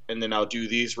back. And then I'll do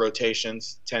these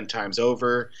rotations 10 times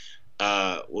over.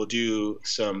 We'll do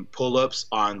some pull-ups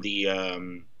on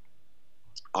the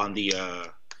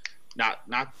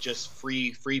not just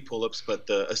free pull-ups, but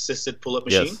the assisted pull-up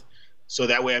machine. Yes. So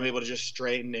that way I'm able to just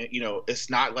straighten it. It's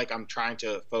not like I'm trying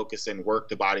to focus and work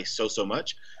the body so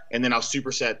much. And then I'll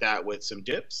superset that with some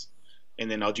dips. And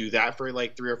then I'll do that for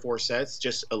like 3 or 4 sets.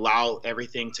 Just allow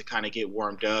everything to kind of get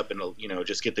warmed up and,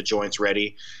 just get the joints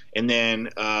ready. And then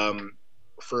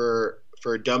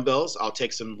for dumbbells, I'll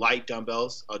take some light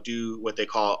dumbbells. I'll do what they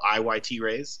call IYT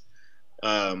raise.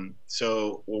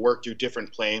 So we'll work through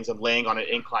different planes. I'm laying on an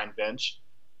incline bench.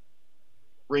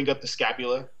 Bring up the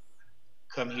scapula.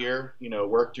 Come here,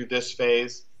 work through this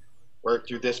phase, work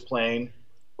through this plane,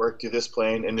 work through this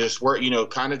plane, and just work,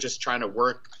 kind of just trying to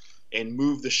work and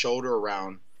move the shoulder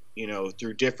around,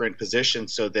 through different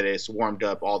positions so that it's warmed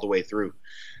up all the way through.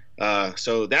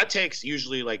 So that takes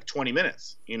usually like 20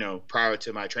 minutes, prior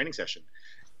to my training session.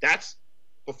 That's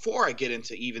before I get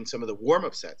into even some of the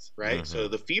warm-up sets, right? Mm-hmm. So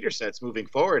the feeder sets moving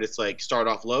forward, it's like start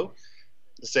off low.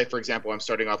 Let's say, for example, I'm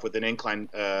starting off with an incline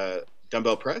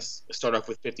dumbbell press. I start off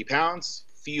with 50 pounds,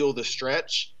 feel the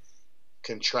stretch,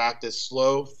 contract it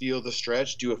slow, feel the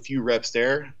stretch, do a few reps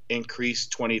there, increase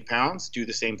 20 pounds, do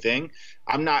the same thing.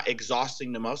 I'm not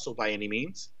exhausting the muscle by any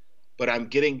means, but I'm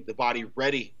getting the body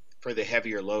ready for the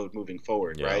heavier load moving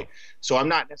forward, right? So I'm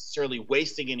not necessarily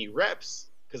wasting any reps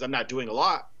because I'm not doing a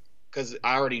lot because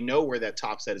I already know where that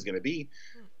top set is going to be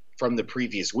from the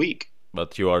previous week.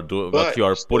 But you are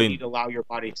putting need to allow your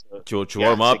body to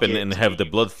warm up and have the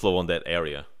blood flow on that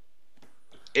area.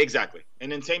 Exactly.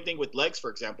 And then same thing with legs, for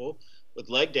example. With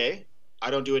leg day, I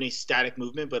don't do any static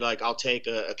movement, but like I'll take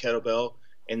a kettlebell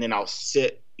and then I'll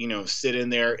sit in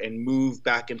there and move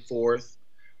back and forth,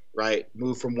 right?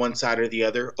 Move from one side or the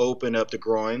other, open up the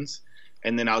groins,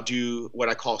 and then I'll do what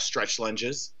I call stretch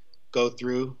lunges. Go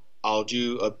through, I'll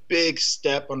do a big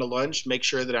step on the lunge, make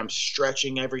sure that I'm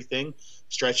stretching everything,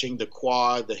 stretching the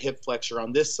quad, the hip flexor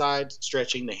on this side,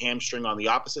 stretching the hamstring on the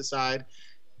opposite side,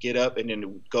 get up and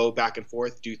then go back and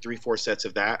forth, do 3-4 sets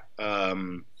of that,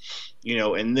 and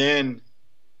then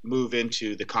move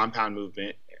into the compound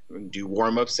movement and do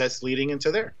warm-up sets leading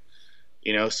into there.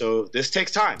 So this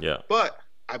takes time, but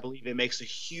I believe it makes a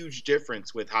huge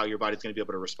difference with how your body's going to be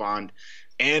able to respond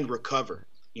and recover,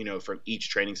 from each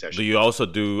training session. Do you also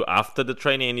do after the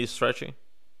training any stretching?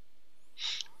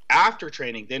 After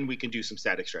training, then we can do some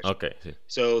static stretching. Okay.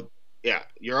 So, yeah,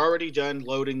 you're already done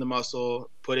loading the muscle,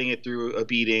 putting it through a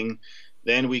beating.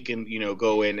 Then we can,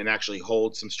 go in and actually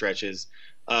hold some stretches.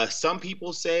 Some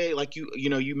people say, like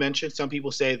you mentioned, some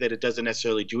people say that it doesn't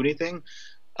necessarily do anything.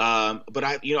 But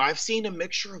I've seen a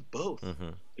mixture of both.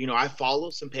 Mm-hmm. I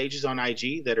follow some pages on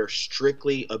IG that are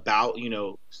strictly about,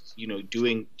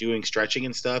 doing stretching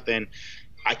and stuff. And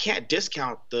I can't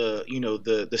discount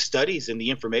the studies and the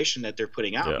information that they're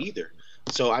putting out either.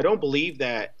 So I don't believe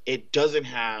that it doesn't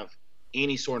have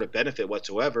any sort of benefit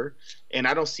whatsoever. And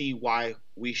I don't see why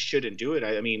we shouldn't do it.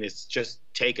 I mean, it's just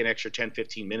take an extra 10,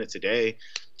 15 minutes a day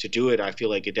to do it. I feel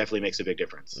like it definitely makes a big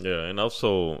difference. Yeah, and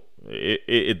also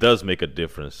it does make a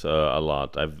difference a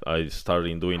lot. I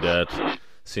started doing that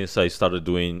since I started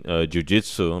doing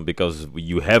jiu-jitsu, because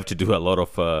you have to do a lot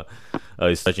of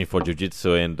stretching for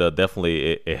jiu-jitsu, and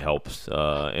definitely it helps.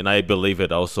 And I believe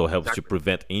it also helps to Exactly.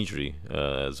 prevent injury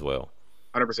as well.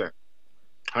 100%.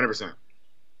 100%.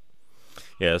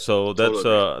 Yeah, so Totally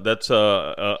agree. that's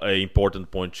a important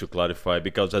point to clarify,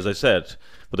 because, as I said,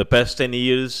 for the past 10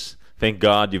 years, thank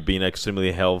God you've been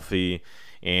extremely healthy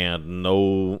and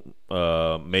no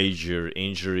major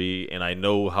injury. And I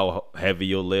know how heavy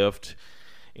you lift,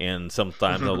 and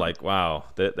sometimes I'm like, wow,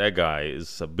 that guy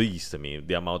is a beast. I mean,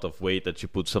 the amount of weight that you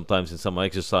put sometimes in some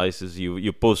exercises.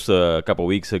 You posted a couple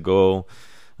weeks ago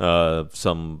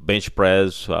some bench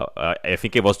press. I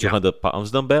think it was Yeah. 200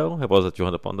 pounds dumbbell. It was a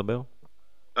 200-pound dumbbell.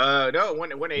 No, What?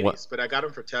 180s, but I got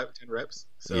them for 10 reps.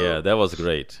 Yeah, So, that was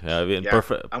great. I mean, yeah,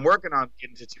 perfect. I'm working on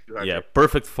getting to Yeah, 200.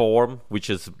 perfect form, which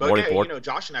is But more yeah, important.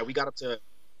 Josh and I, we got up to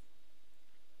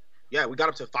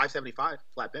 575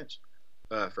 flat bench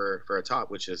for a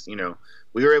top, which is,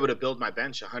 we were able to build my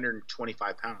bench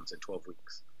 125 pounds in 12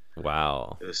 weeks.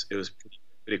 Wow, It was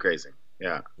pretty crazy.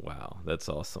 Yeah. wow, that's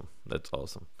awesome. That's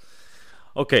awesome.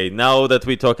 Okay, now that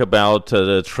we talk about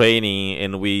the training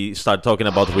and we start talking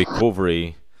about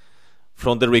recovery,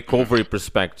 from the recovery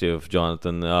perspective,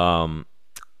 Jonathan, how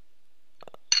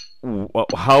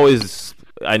is,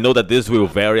 I know that this will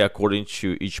vary according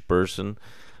to each person,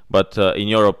 but in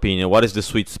your opinion, what is the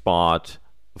sweet spot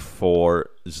for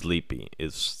sleeping?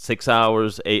 Is 6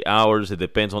 hours, 8 hours? It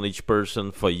depends on each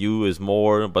person. For you, is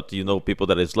more, but you know people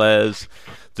that is less.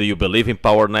 Do you believe in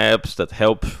power naps that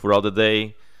help throughout the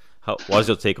day? What's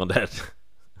your take on that?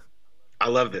 I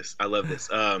love this. I love this.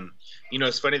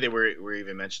 It's funny that we're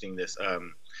even mentioning this.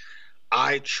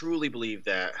 I truly believe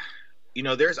that,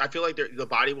 I feel like the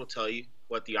body will tell you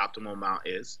what the optimal amount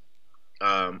is.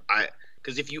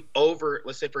 Because if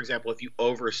let's say, for example, if you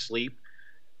oversleep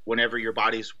whenever your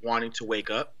body's wanting to wake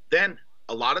up, then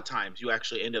a lot of times you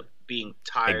actually end up being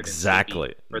tired and sleepy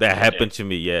Exactly. for the That whole day, happened to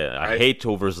me. Yeah, I right? hate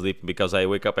oversleeping because I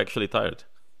wake up actually tired.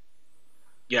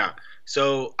 Yeah.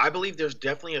 So I believe there's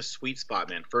definitely a sweet spot,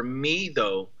 man. For me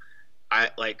though, I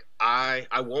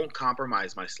won't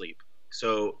compromise my sleep.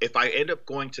 So if I end up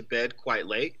going to bed quite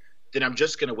late, then I'm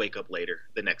just gonna wake up later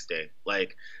the next day.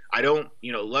 Like I don't,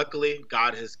 luckily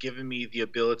God has given me the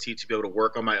ability to be able to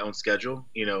work on my own schedule.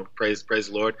 Praise the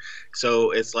Lord.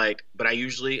 So it's like, but I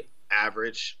usually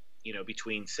average,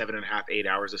 between 7.5, 8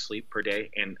 hours of sleep per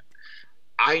day, and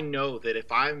I know that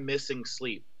if I'm missing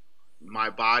sleep, my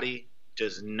body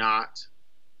does not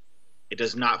it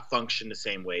does not function the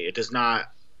same way. It does not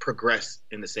progress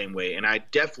in the same way. And I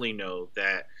definitely know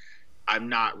that I'm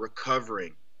not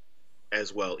recovering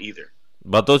as well either.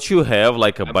 But don't you have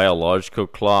like a I'm, biological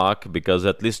clock? Because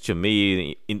at least to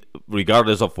me,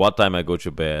 regardless of what time I go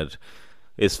to bed,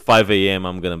 it's 5 a.m.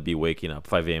 I'm gonna be waking up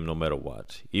 5 a.m. no matter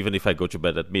what, even if I go to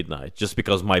bed at midnight, just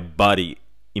because my body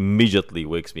immediately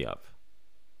wakes me up.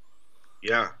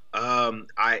 yeah.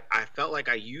 I felt like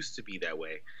I used to be that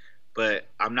way, but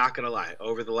I'm not gonna lie.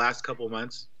 Over the last couple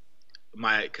months,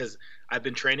 because I've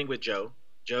been training with Joe.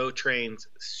 Joe trains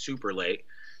super late,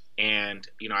 and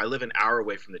I live an hour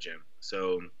away from the gym.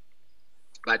 So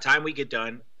by the time we get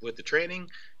done with the training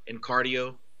and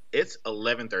cardio, it's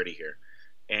 11:30 here,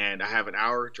 and I have an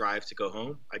hour drive to go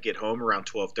home. I get home around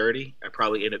 12:30. I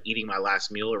probably end up eating my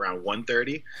last meal around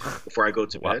 1:30 before I go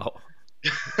to bed. Wow,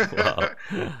 wow.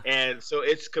 And so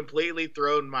it's completely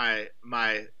thrown my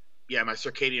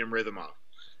circadian rhythm off.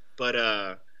 But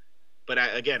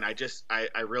again,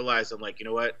 I realized, I'm like, you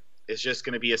know what? It's just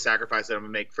going to be a sacrifice that I'm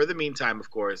gonna make for the meantime, of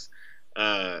course.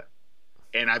 Uh,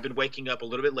 and I've been waking up a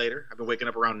little bit later. I've been waking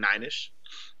up around 9ish.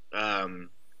 Um,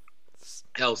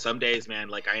 Hell, some days, man,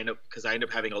 like I end up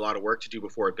having a lot of work to do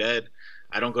before bed.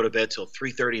 I don't go to bed till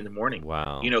 3:30 in the morning.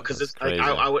 Wow, Because that's it's like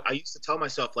crazy. I used to tell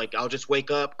myself like I'll just wake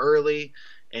up early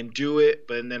and do it,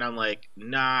 but then I'm like,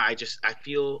 nah, I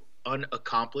feel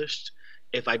unaccomplished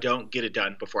if I don't get it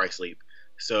done before I sleep.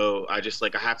 So I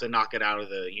have to knock it out of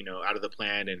the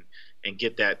plan, and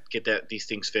get that these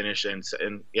things finished, and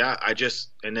yeah,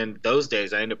 and then those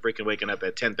days I end up freaking waking up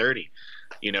at 10:30.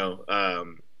 You know,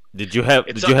 it's Did you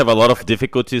something. have a lot of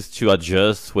difficulties to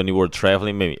adjust when you were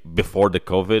traveling, maybe before the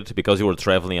COVID, because you were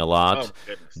traveling a Oh lot? my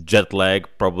goodness. Jet lag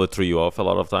probably threw you off a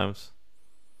lot of times.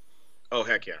 Oh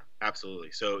heck yeah,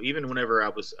 absolutely. So even whenever I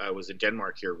was in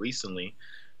Denmark here recently,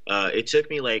 it took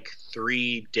me like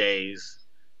 3 days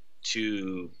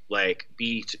to like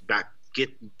back get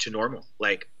to normal.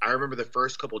 Like I remember the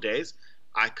first couple days,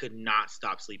 I could not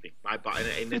stop sleeping. My body,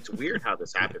 and it's weird how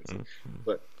this happens,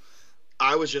 but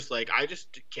I was just like, I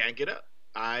just can't get up.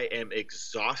 I am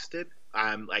exhausted.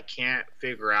 I can't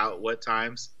figure out what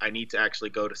times I need to actually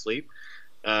go to sleep.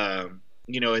 And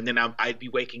then I'd be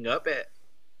waking up at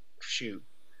shoot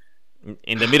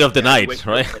in the middle of the night,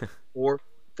 right? Like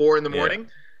four in the Yeah. morning,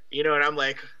 and I'm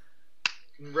like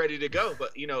ready to go.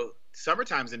 But summer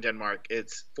times in Denmark,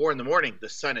 it's 4 in the morning. The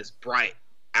sun is bright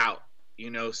out,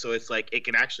 so it's like it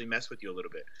can actually mess with you a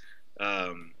little bit.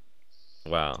 Um,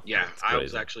 Wow, yeah, that's I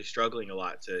was crazy. actually struggling a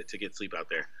lot to get sleep out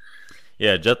there.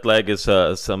 Yeah, jet lag is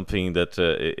something that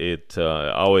it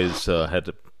always had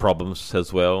problems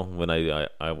as well when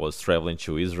I was traveling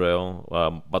to Israel.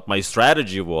 But my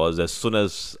strategy was as soon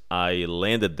as I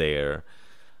landed there,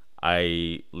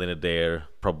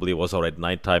 probably was already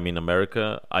nighttime in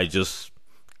America. I just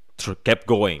kept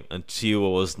going until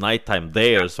it was nighttime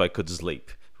there so I could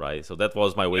sleep, right? So that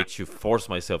was my way Yeah, to force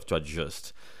myself to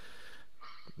adjust,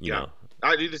 you yeah, know.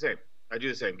 I do the same. I do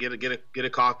the same. Get a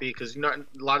coffee because a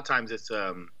lot of times it's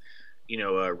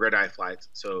red eye flights.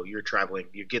 So you're traveling,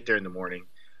 you get there in the morning,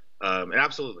 and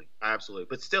absolutely.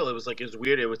 But still, it was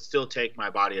weird. It would still take my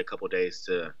body a couple days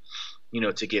to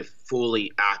get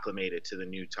fully acclimated to the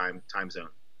new time zone.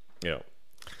 Yeah.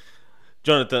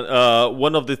 Jonathan,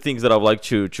 one of the things that I'd like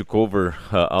to cover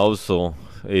also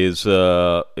is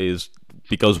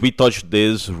because we touched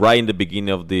this right in the beginning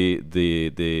of the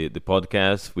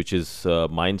podcast, which is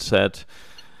mindset.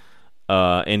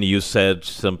 And you said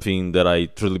something that I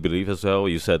truly believe as well.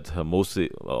 You said most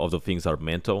of the things are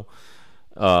mental.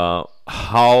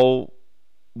 How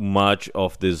much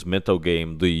of this mental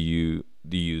game do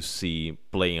you see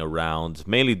playing around,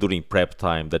 mainly during prep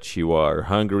time, that you are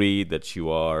hungry, that you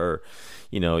are,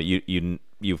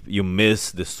 you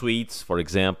miss the sweets, for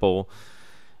example?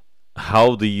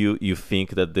 How do you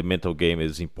think that the mental game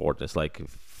is important? It's like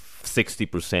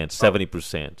 60%, Oh,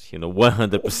 70%,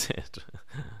 100%.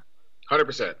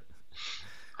 100%,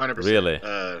 100%. Really?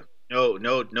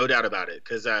 No doubt about it.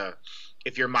 Because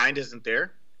if your mind isn't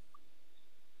there,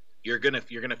 you're gonna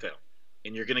fail,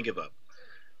 and you're gonna give up.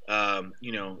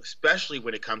 Especially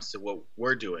when it comes to what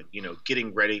we're doing,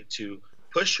 getting ready to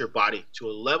push your body to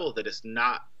a level that it's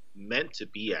not meant to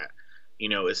be at.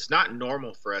 It's not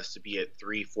normal for us to be at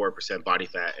 3-4% body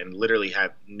fat and literally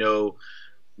have no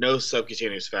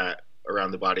subcutaneous fat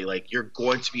around the body. Like you're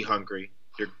going to be hungry,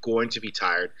 you're going to be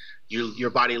tired.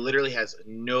 Your body literally has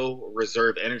no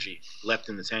reserve energy left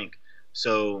in the tank.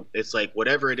 So it's like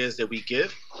whatever it is that we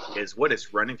give is what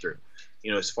it's running through,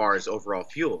 as far as overall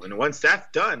fuel. And once that's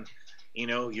done,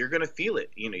 you're gonna feel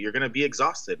it. You're gonna be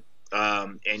exhausted,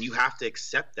 and you have to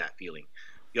accept that feeling.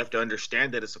 You have to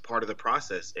understand that it's a part of the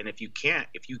process. And if you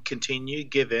continue to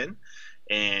give in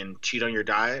and cheat on your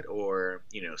diet or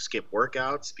skip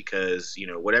workouts because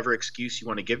whatever excuse you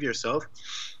want to give yourself,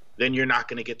 then you're not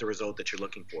going to get the result that you're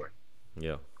looking for.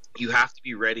 Yeah. You have to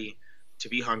be ready to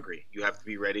be hungry. You have to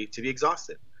be ready to be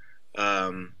exhausted.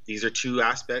 These are two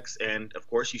aspects, and of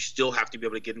course, you still have to be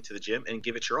able to get into the gym and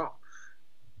give it your all.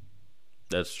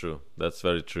 That's true. That's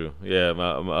very true. Yeah,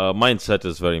 mindset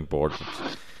is very important.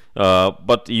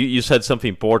 But you said something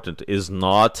important is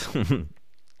not, and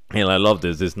I love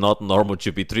this. It's not normal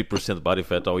to be 3% body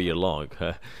fat all year long.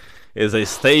 It's a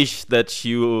stage that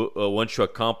you want to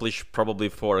accomplish probably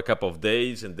for a couple of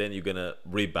days, and then you're gonna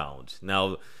rebound.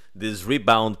 Now, this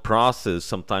rebound process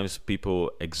sometimes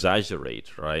people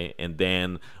exaggerate, right? And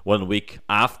then 1 week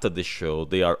after the show,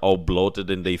 they are all bloated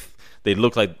and they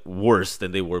look like worse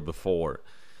than they were before.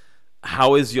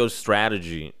 How is your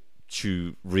strategy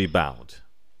to rebound?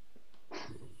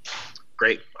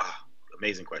 Great,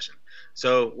 amazing question.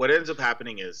 So what ends up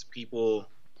happening is people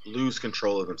lose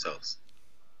control of themselves.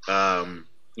 And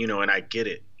I get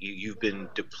it. You've been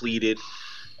depleted.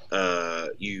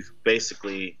 You've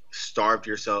basically starved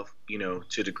yourself, to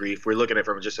a degree. If we're looking at it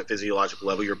from just a physiological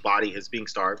level, your body is being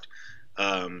starved,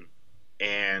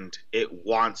 and it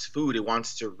wants food. It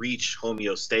wants to reach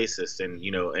homeostasis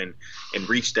and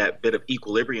reach that bit of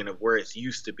equilibrium of where it's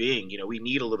used to being. We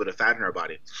need a little bit of fat in our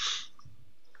body.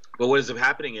 But what ends up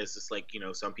happening is it's like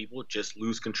some people just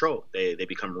lose control. They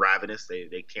become ravenous.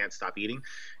 They can't stop eating,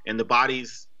 and the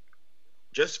body's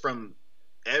just from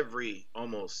every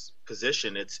almost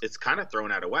position, it's kind of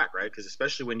thrown out of whack, right? Because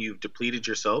especially when you've depleted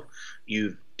yourself,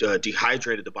 you've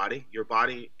dehydrated the body. Your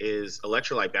body is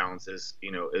electrolyte balance is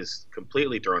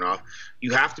completely thrown off.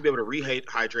 You have to be able to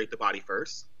rehydrate the body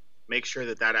first, make sure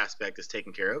that aspect is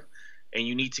taken care of, and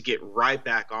you need to get right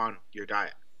back on your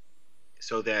diet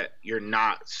so that you're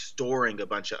not storing a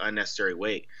bunch of unnecessary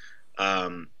weight.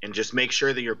 and just make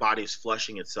sure that your body is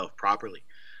flushing itself properly.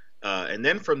 And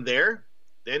then from there,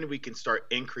 then we can start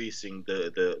increasing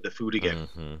the food again,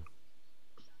 Mm-hmm.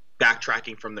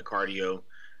 backtracking from the cardio.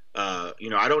 I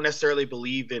don't necessarily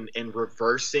believe in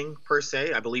reversing per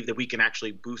se. I believe that we can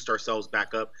actually boost ourselves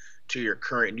back up to your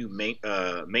current new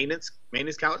maintenance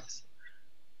calories,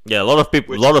 Yeah, a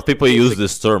which lot is of people use basically,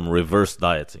 this term reverse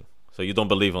dieting. So you don't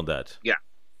believe on that? yeah.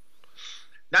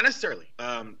 Not necessarily.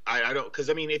 I don't, because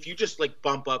I mean, if you just like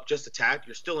bump up just a tad,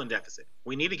 you're still in deficit.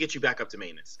 We need to get you back up to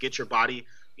maintenance. Get your body,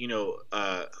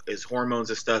 as hormones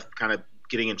and stuff kind of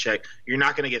getting in check. You're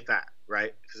not going to get fat,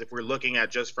 right? Because if we're looking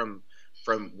at just from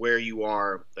where you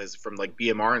are, as from like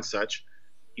BMR and such,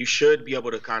 you should be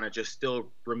able to kind of just still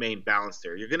remain balanced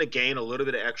there. You're going to gain a little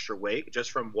bit of extra weight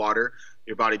just from water,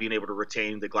 your body being able to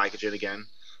retain the glycogen again,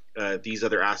 these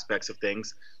other aspects of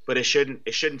things, but it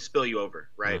shouldn't spill you over,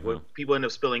 right? Mm-hmm. What people end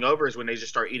up spilling over is when they just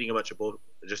start eating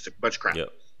just a bunch of crap, Yeah.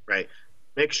 right?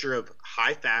 Mixture of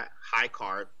high fat, high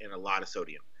carb, and a lot of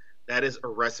sodium. That is a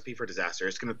recipe for disaster.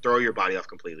 It's going to throw your body off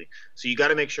completely. So you got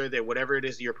to make sure that whatever it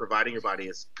is you're providing your body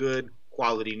is good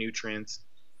quality nutrients,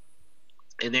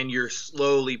 and then you're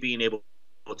slowly being able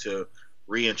to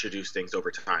reintroduce things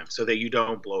over time so that you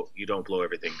don't blow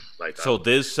everything like up. So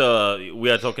this we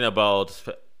are talking about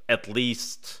at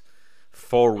least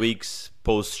 4 weeks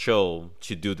post show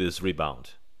to do this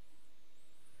rebound.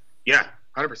 Yeah,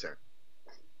 100%.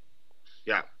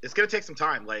 Yeah, it's gonna take some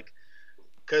time, like,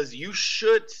 because you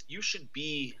should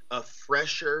be a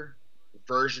fresher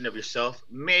version of yourself,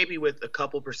 maybe with a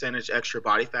couple percentage extra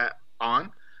body fat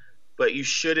on, but you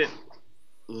shouldn't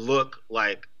look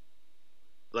like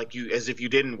you as if you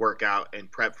didn't work out and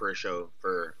prep for a show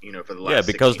for the Yeah, last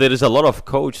because 16 there is weeks. a lot of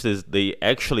coaches they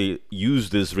actually use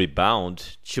this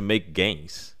rebound to make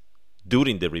gains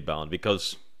during the rebound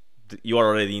because you are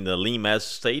already in the lean mass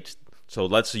state. So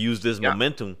let's use this Yeah,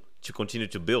 momentum to continue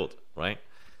to build, right?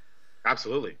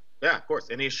 absolutely. Yeah, of course,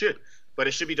 and it should, but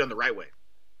it should be done the right way,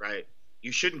 right?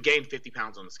 You shouldn't gain 50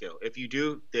 pounds on the scale. If you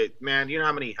do, that man, you know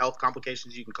how many health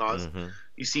complications you can cause. Hmm.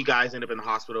 You see guys end up in the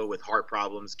hospital with heart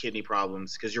problems, kidney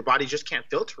problems, because your body just can't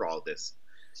filter all of this.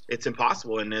 It's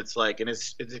impossible, and it's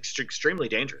extremely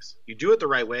dangerous. You do it the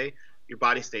right way, your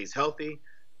body stays healthy,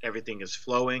 everything is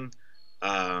flowing,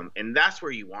 and that's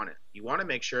where you want it. You want to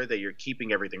make sure that you're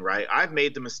keeping everything right. I've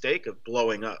made the mistake of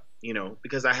blowing up,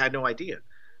 because I had no idea.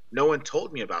 No one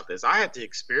told me about this. I had to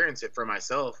experience it for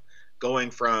myself,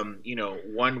 going from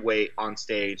one weight on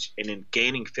stage and then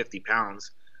gaining 50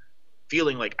 pounds,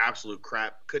 feeling like absolute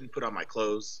crap, couldn't put on my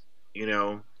clothes. You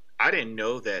know, I didn't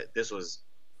know that this was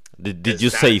Did as you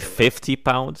bad say as it was. 50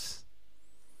 pounds?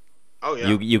 Oh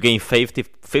yeah, You gained 50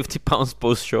 pounds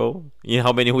post show in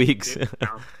how many weeks? 50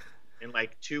 pounds in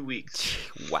like 2 weeks.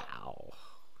 Wow,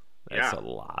 that's Yeah, a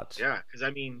lot. yeah. Because I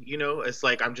mean, it's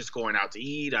like I'm just going out to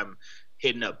eat. I'm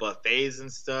hitting up buffets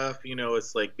and stuff.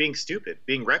 It's like being stupid,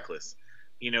 being reckless.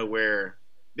 Where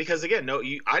because again, no,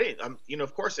 I didn't.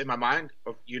 Of course, in my mind,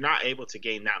 you're not able to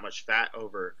gain that much fat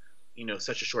over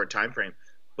such a short time frame.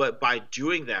 But by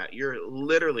doing that, you're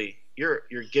literally you're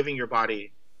giving your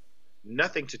body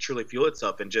nothing to truly fuel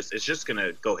itself, and it's just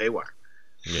gonna go haywire.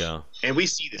 Yeah, And we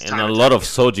see this and time a and time again.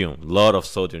 lot of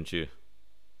sodium too.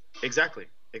 Exactly,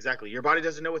 exactly. Your body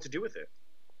doesn't know what to do with it.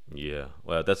 Yeah,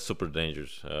 well, that's super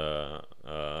dangerous. Very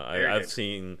I've dangerous.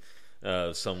 seen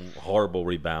some horrible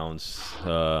rebounds,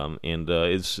 and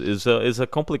it's a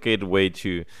complicated way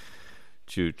to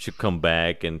come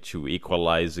back and to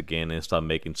equalize again and start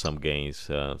making some gains.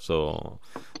 So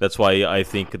that's why I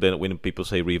think that when people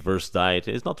say reverse diet,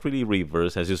 it's not really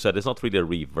reverse, as you said. It's not really a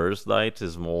reverse diet.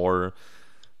 It's more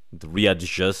the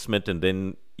readjustment, and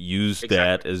then use that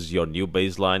Exactly. as your new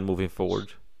baseline moving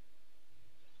forward.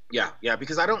 Yeah, yeah.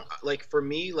 Because I don't like for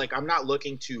me, like I'm not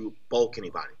looking to bulk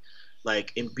anybody,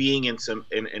 like in being in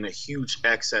a huge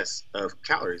excess of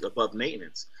calories above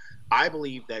maintenance. I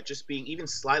believe that just being even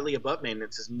slightly above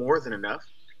maintenance is more than enough.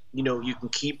 You can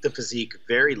keep the physique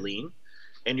very lean,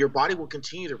 and your body will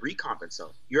continue to recomp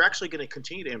itself. You're actually going to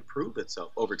continue to improve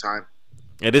itself over time.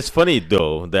 It is funny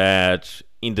though that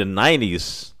in the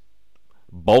 90s,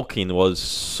 bulking was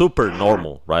super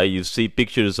normal, right? You see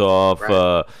pictures of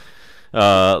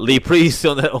Right. Lee Priest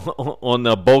on on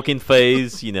a bulking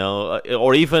phase,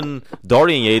 or even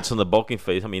Dorian Yates on the bulking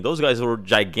phase. I mean, those guys were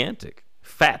gigantic,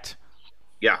 fat.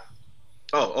 Yeah.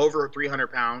 Oh, over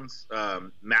 300 pounds,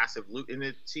 massive.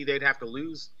 See, they'd have to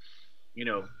lose, you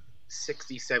know,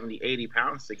 60, 70, 80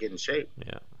 pounds to get in shape.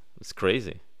 Yeah, it's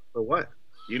crazy. For what?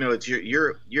 It's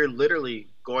you're literally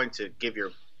going to give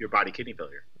your body kidney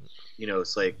failure.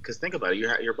 It's like because think about it,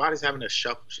 your body's having to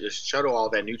shuttle all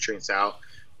that nutrients out.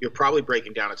 you're probably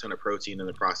breaking down a ton of protein in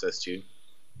the process too.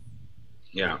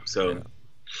 Yeah. So. Yeah.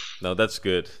 No, that's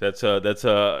good.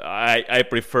 I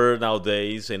prefer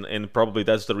nowadays, and probably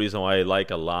that's the reason why I like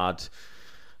a lot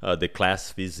the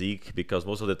class physique, because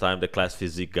most of the time the class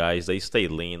physique guys, they stay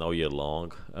lean all year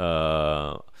long.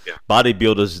 Yeah.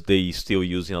 Bodybuilders, they still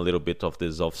using a little bit of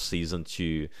this off season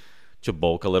to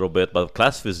bulk a little bit, but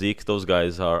class physique, those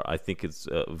guys are, I think it's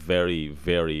very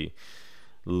very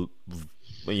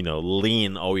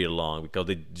lean all year long, because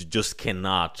they just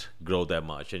cannot grow that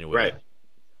much anyway. Right.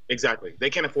 Exactly. They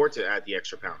can't afford to add the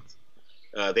extra pounds.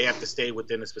 They have to stay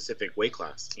within a specific weight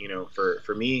class.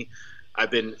 For me, I've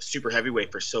been super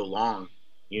heavyweight for so long,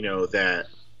 that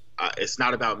it's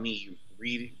not about me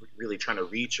really trying to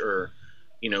reach or,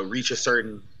 reach a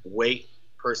certain weight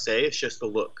per se. It's just the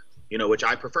look, which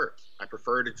I prefer. I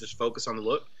prefer to just focus on the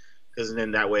look, because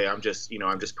then that way I'm just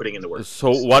putting in the work.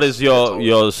 So what is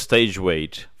your stage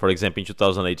weight? For example, in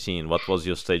 2018, what was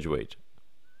your stage weight?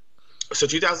 So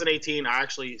 2018, I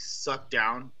actually sucked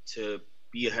down to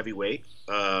be a heavyweight.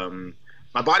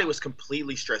 My body was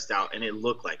completely stressed out, and it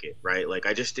looked like it, right? Like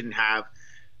I just didn't have,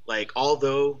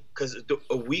 because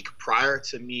a week prior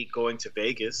to me going to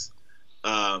Vegas,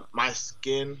 my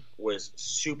skin was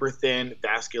super thin,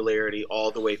 vascularity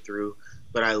all the way through,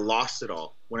 but I lost it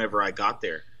all whenever I got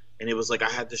there. And it was like I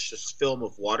had this just film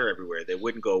of water everywhere that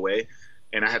wouldn't go away,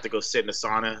 and I had to go sit in a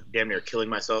sauna, damn near killing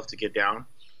myself to get down.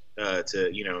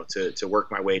 To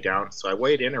work my way down. So I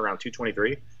weighed in around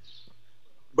 223,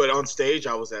 but on stage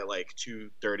I was at like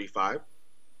 235.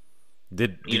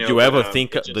 Did you ever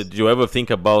think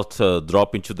about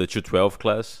dropping to the 212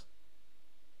 class?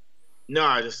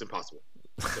 No, it's impossible.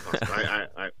 It's impossible.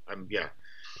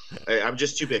 I'm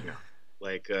just too big now.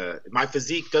 Like my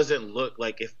physique doesn't look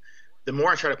like, if the more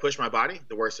I try to push my body,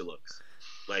 the worse it looks.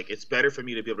 Like it's better for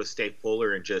me to be able to stay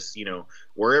fuller and just,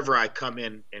 wherever I come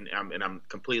in and I'm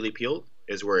completely peeled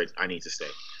is where I need to stay.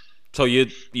 So you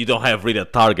don't have really a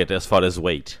target as far as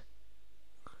weight?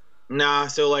 Nah.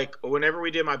 So like whenever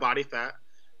we did my body fat,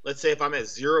 let's say if I'm at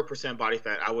 0% body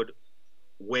fat, I would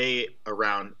weigh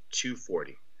around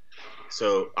 240.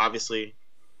 So obviously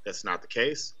that's not the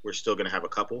case. We're still going to have a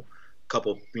couple,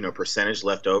 percentage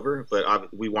left over,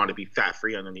 but we want to be fat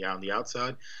free on the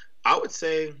outside. I would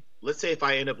say, let's say if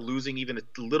I end up losing even a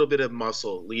little bit of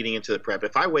muscle leading into the prep,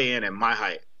 if I weigh in at my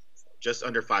height, just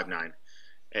under 5'9",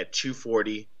 at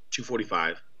 240,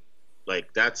 245,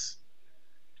 like that's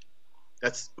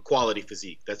a quality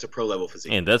physique. That's a pro level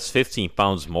physique. And that's 15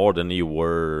 pounds more than you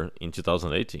were in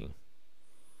 2018.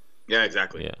 Yeah,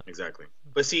 exactly. Yeah. Exactly.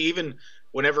 But see, even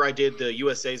whenever I did the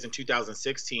USAs in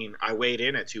 2016, I weighed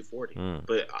in at 240.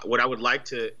 But what I would like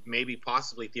to maybe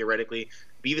possibly theoretically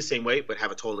be the same weight, but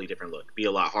have a totally different look. Be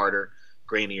a lot harder,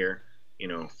 grainier,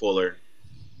 fuller.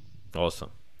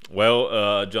 Awesome.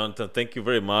 Well, Jonathan, thank you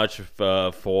very much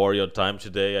for your time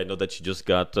today. I know that you just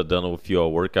got done with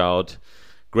your workout.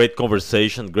 Great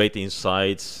conversation, great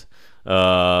insights.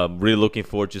 Really looking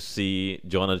forward to see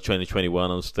Jonah 2021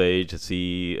 on stage, to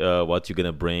see what you're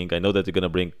gonna bring. I know that you're gonna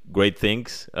bring great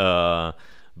things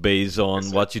based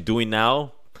on what you're doing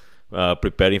now,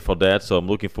 preparing for that. So I'm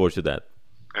looking forward to that.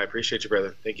 I appreciate you,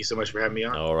 brother. Thank you so much for having me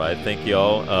on. All right, thank you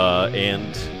all,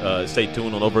 and stay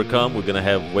tuned on Overcome. We're gonna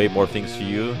have way more things for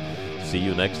you. See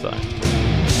you next time.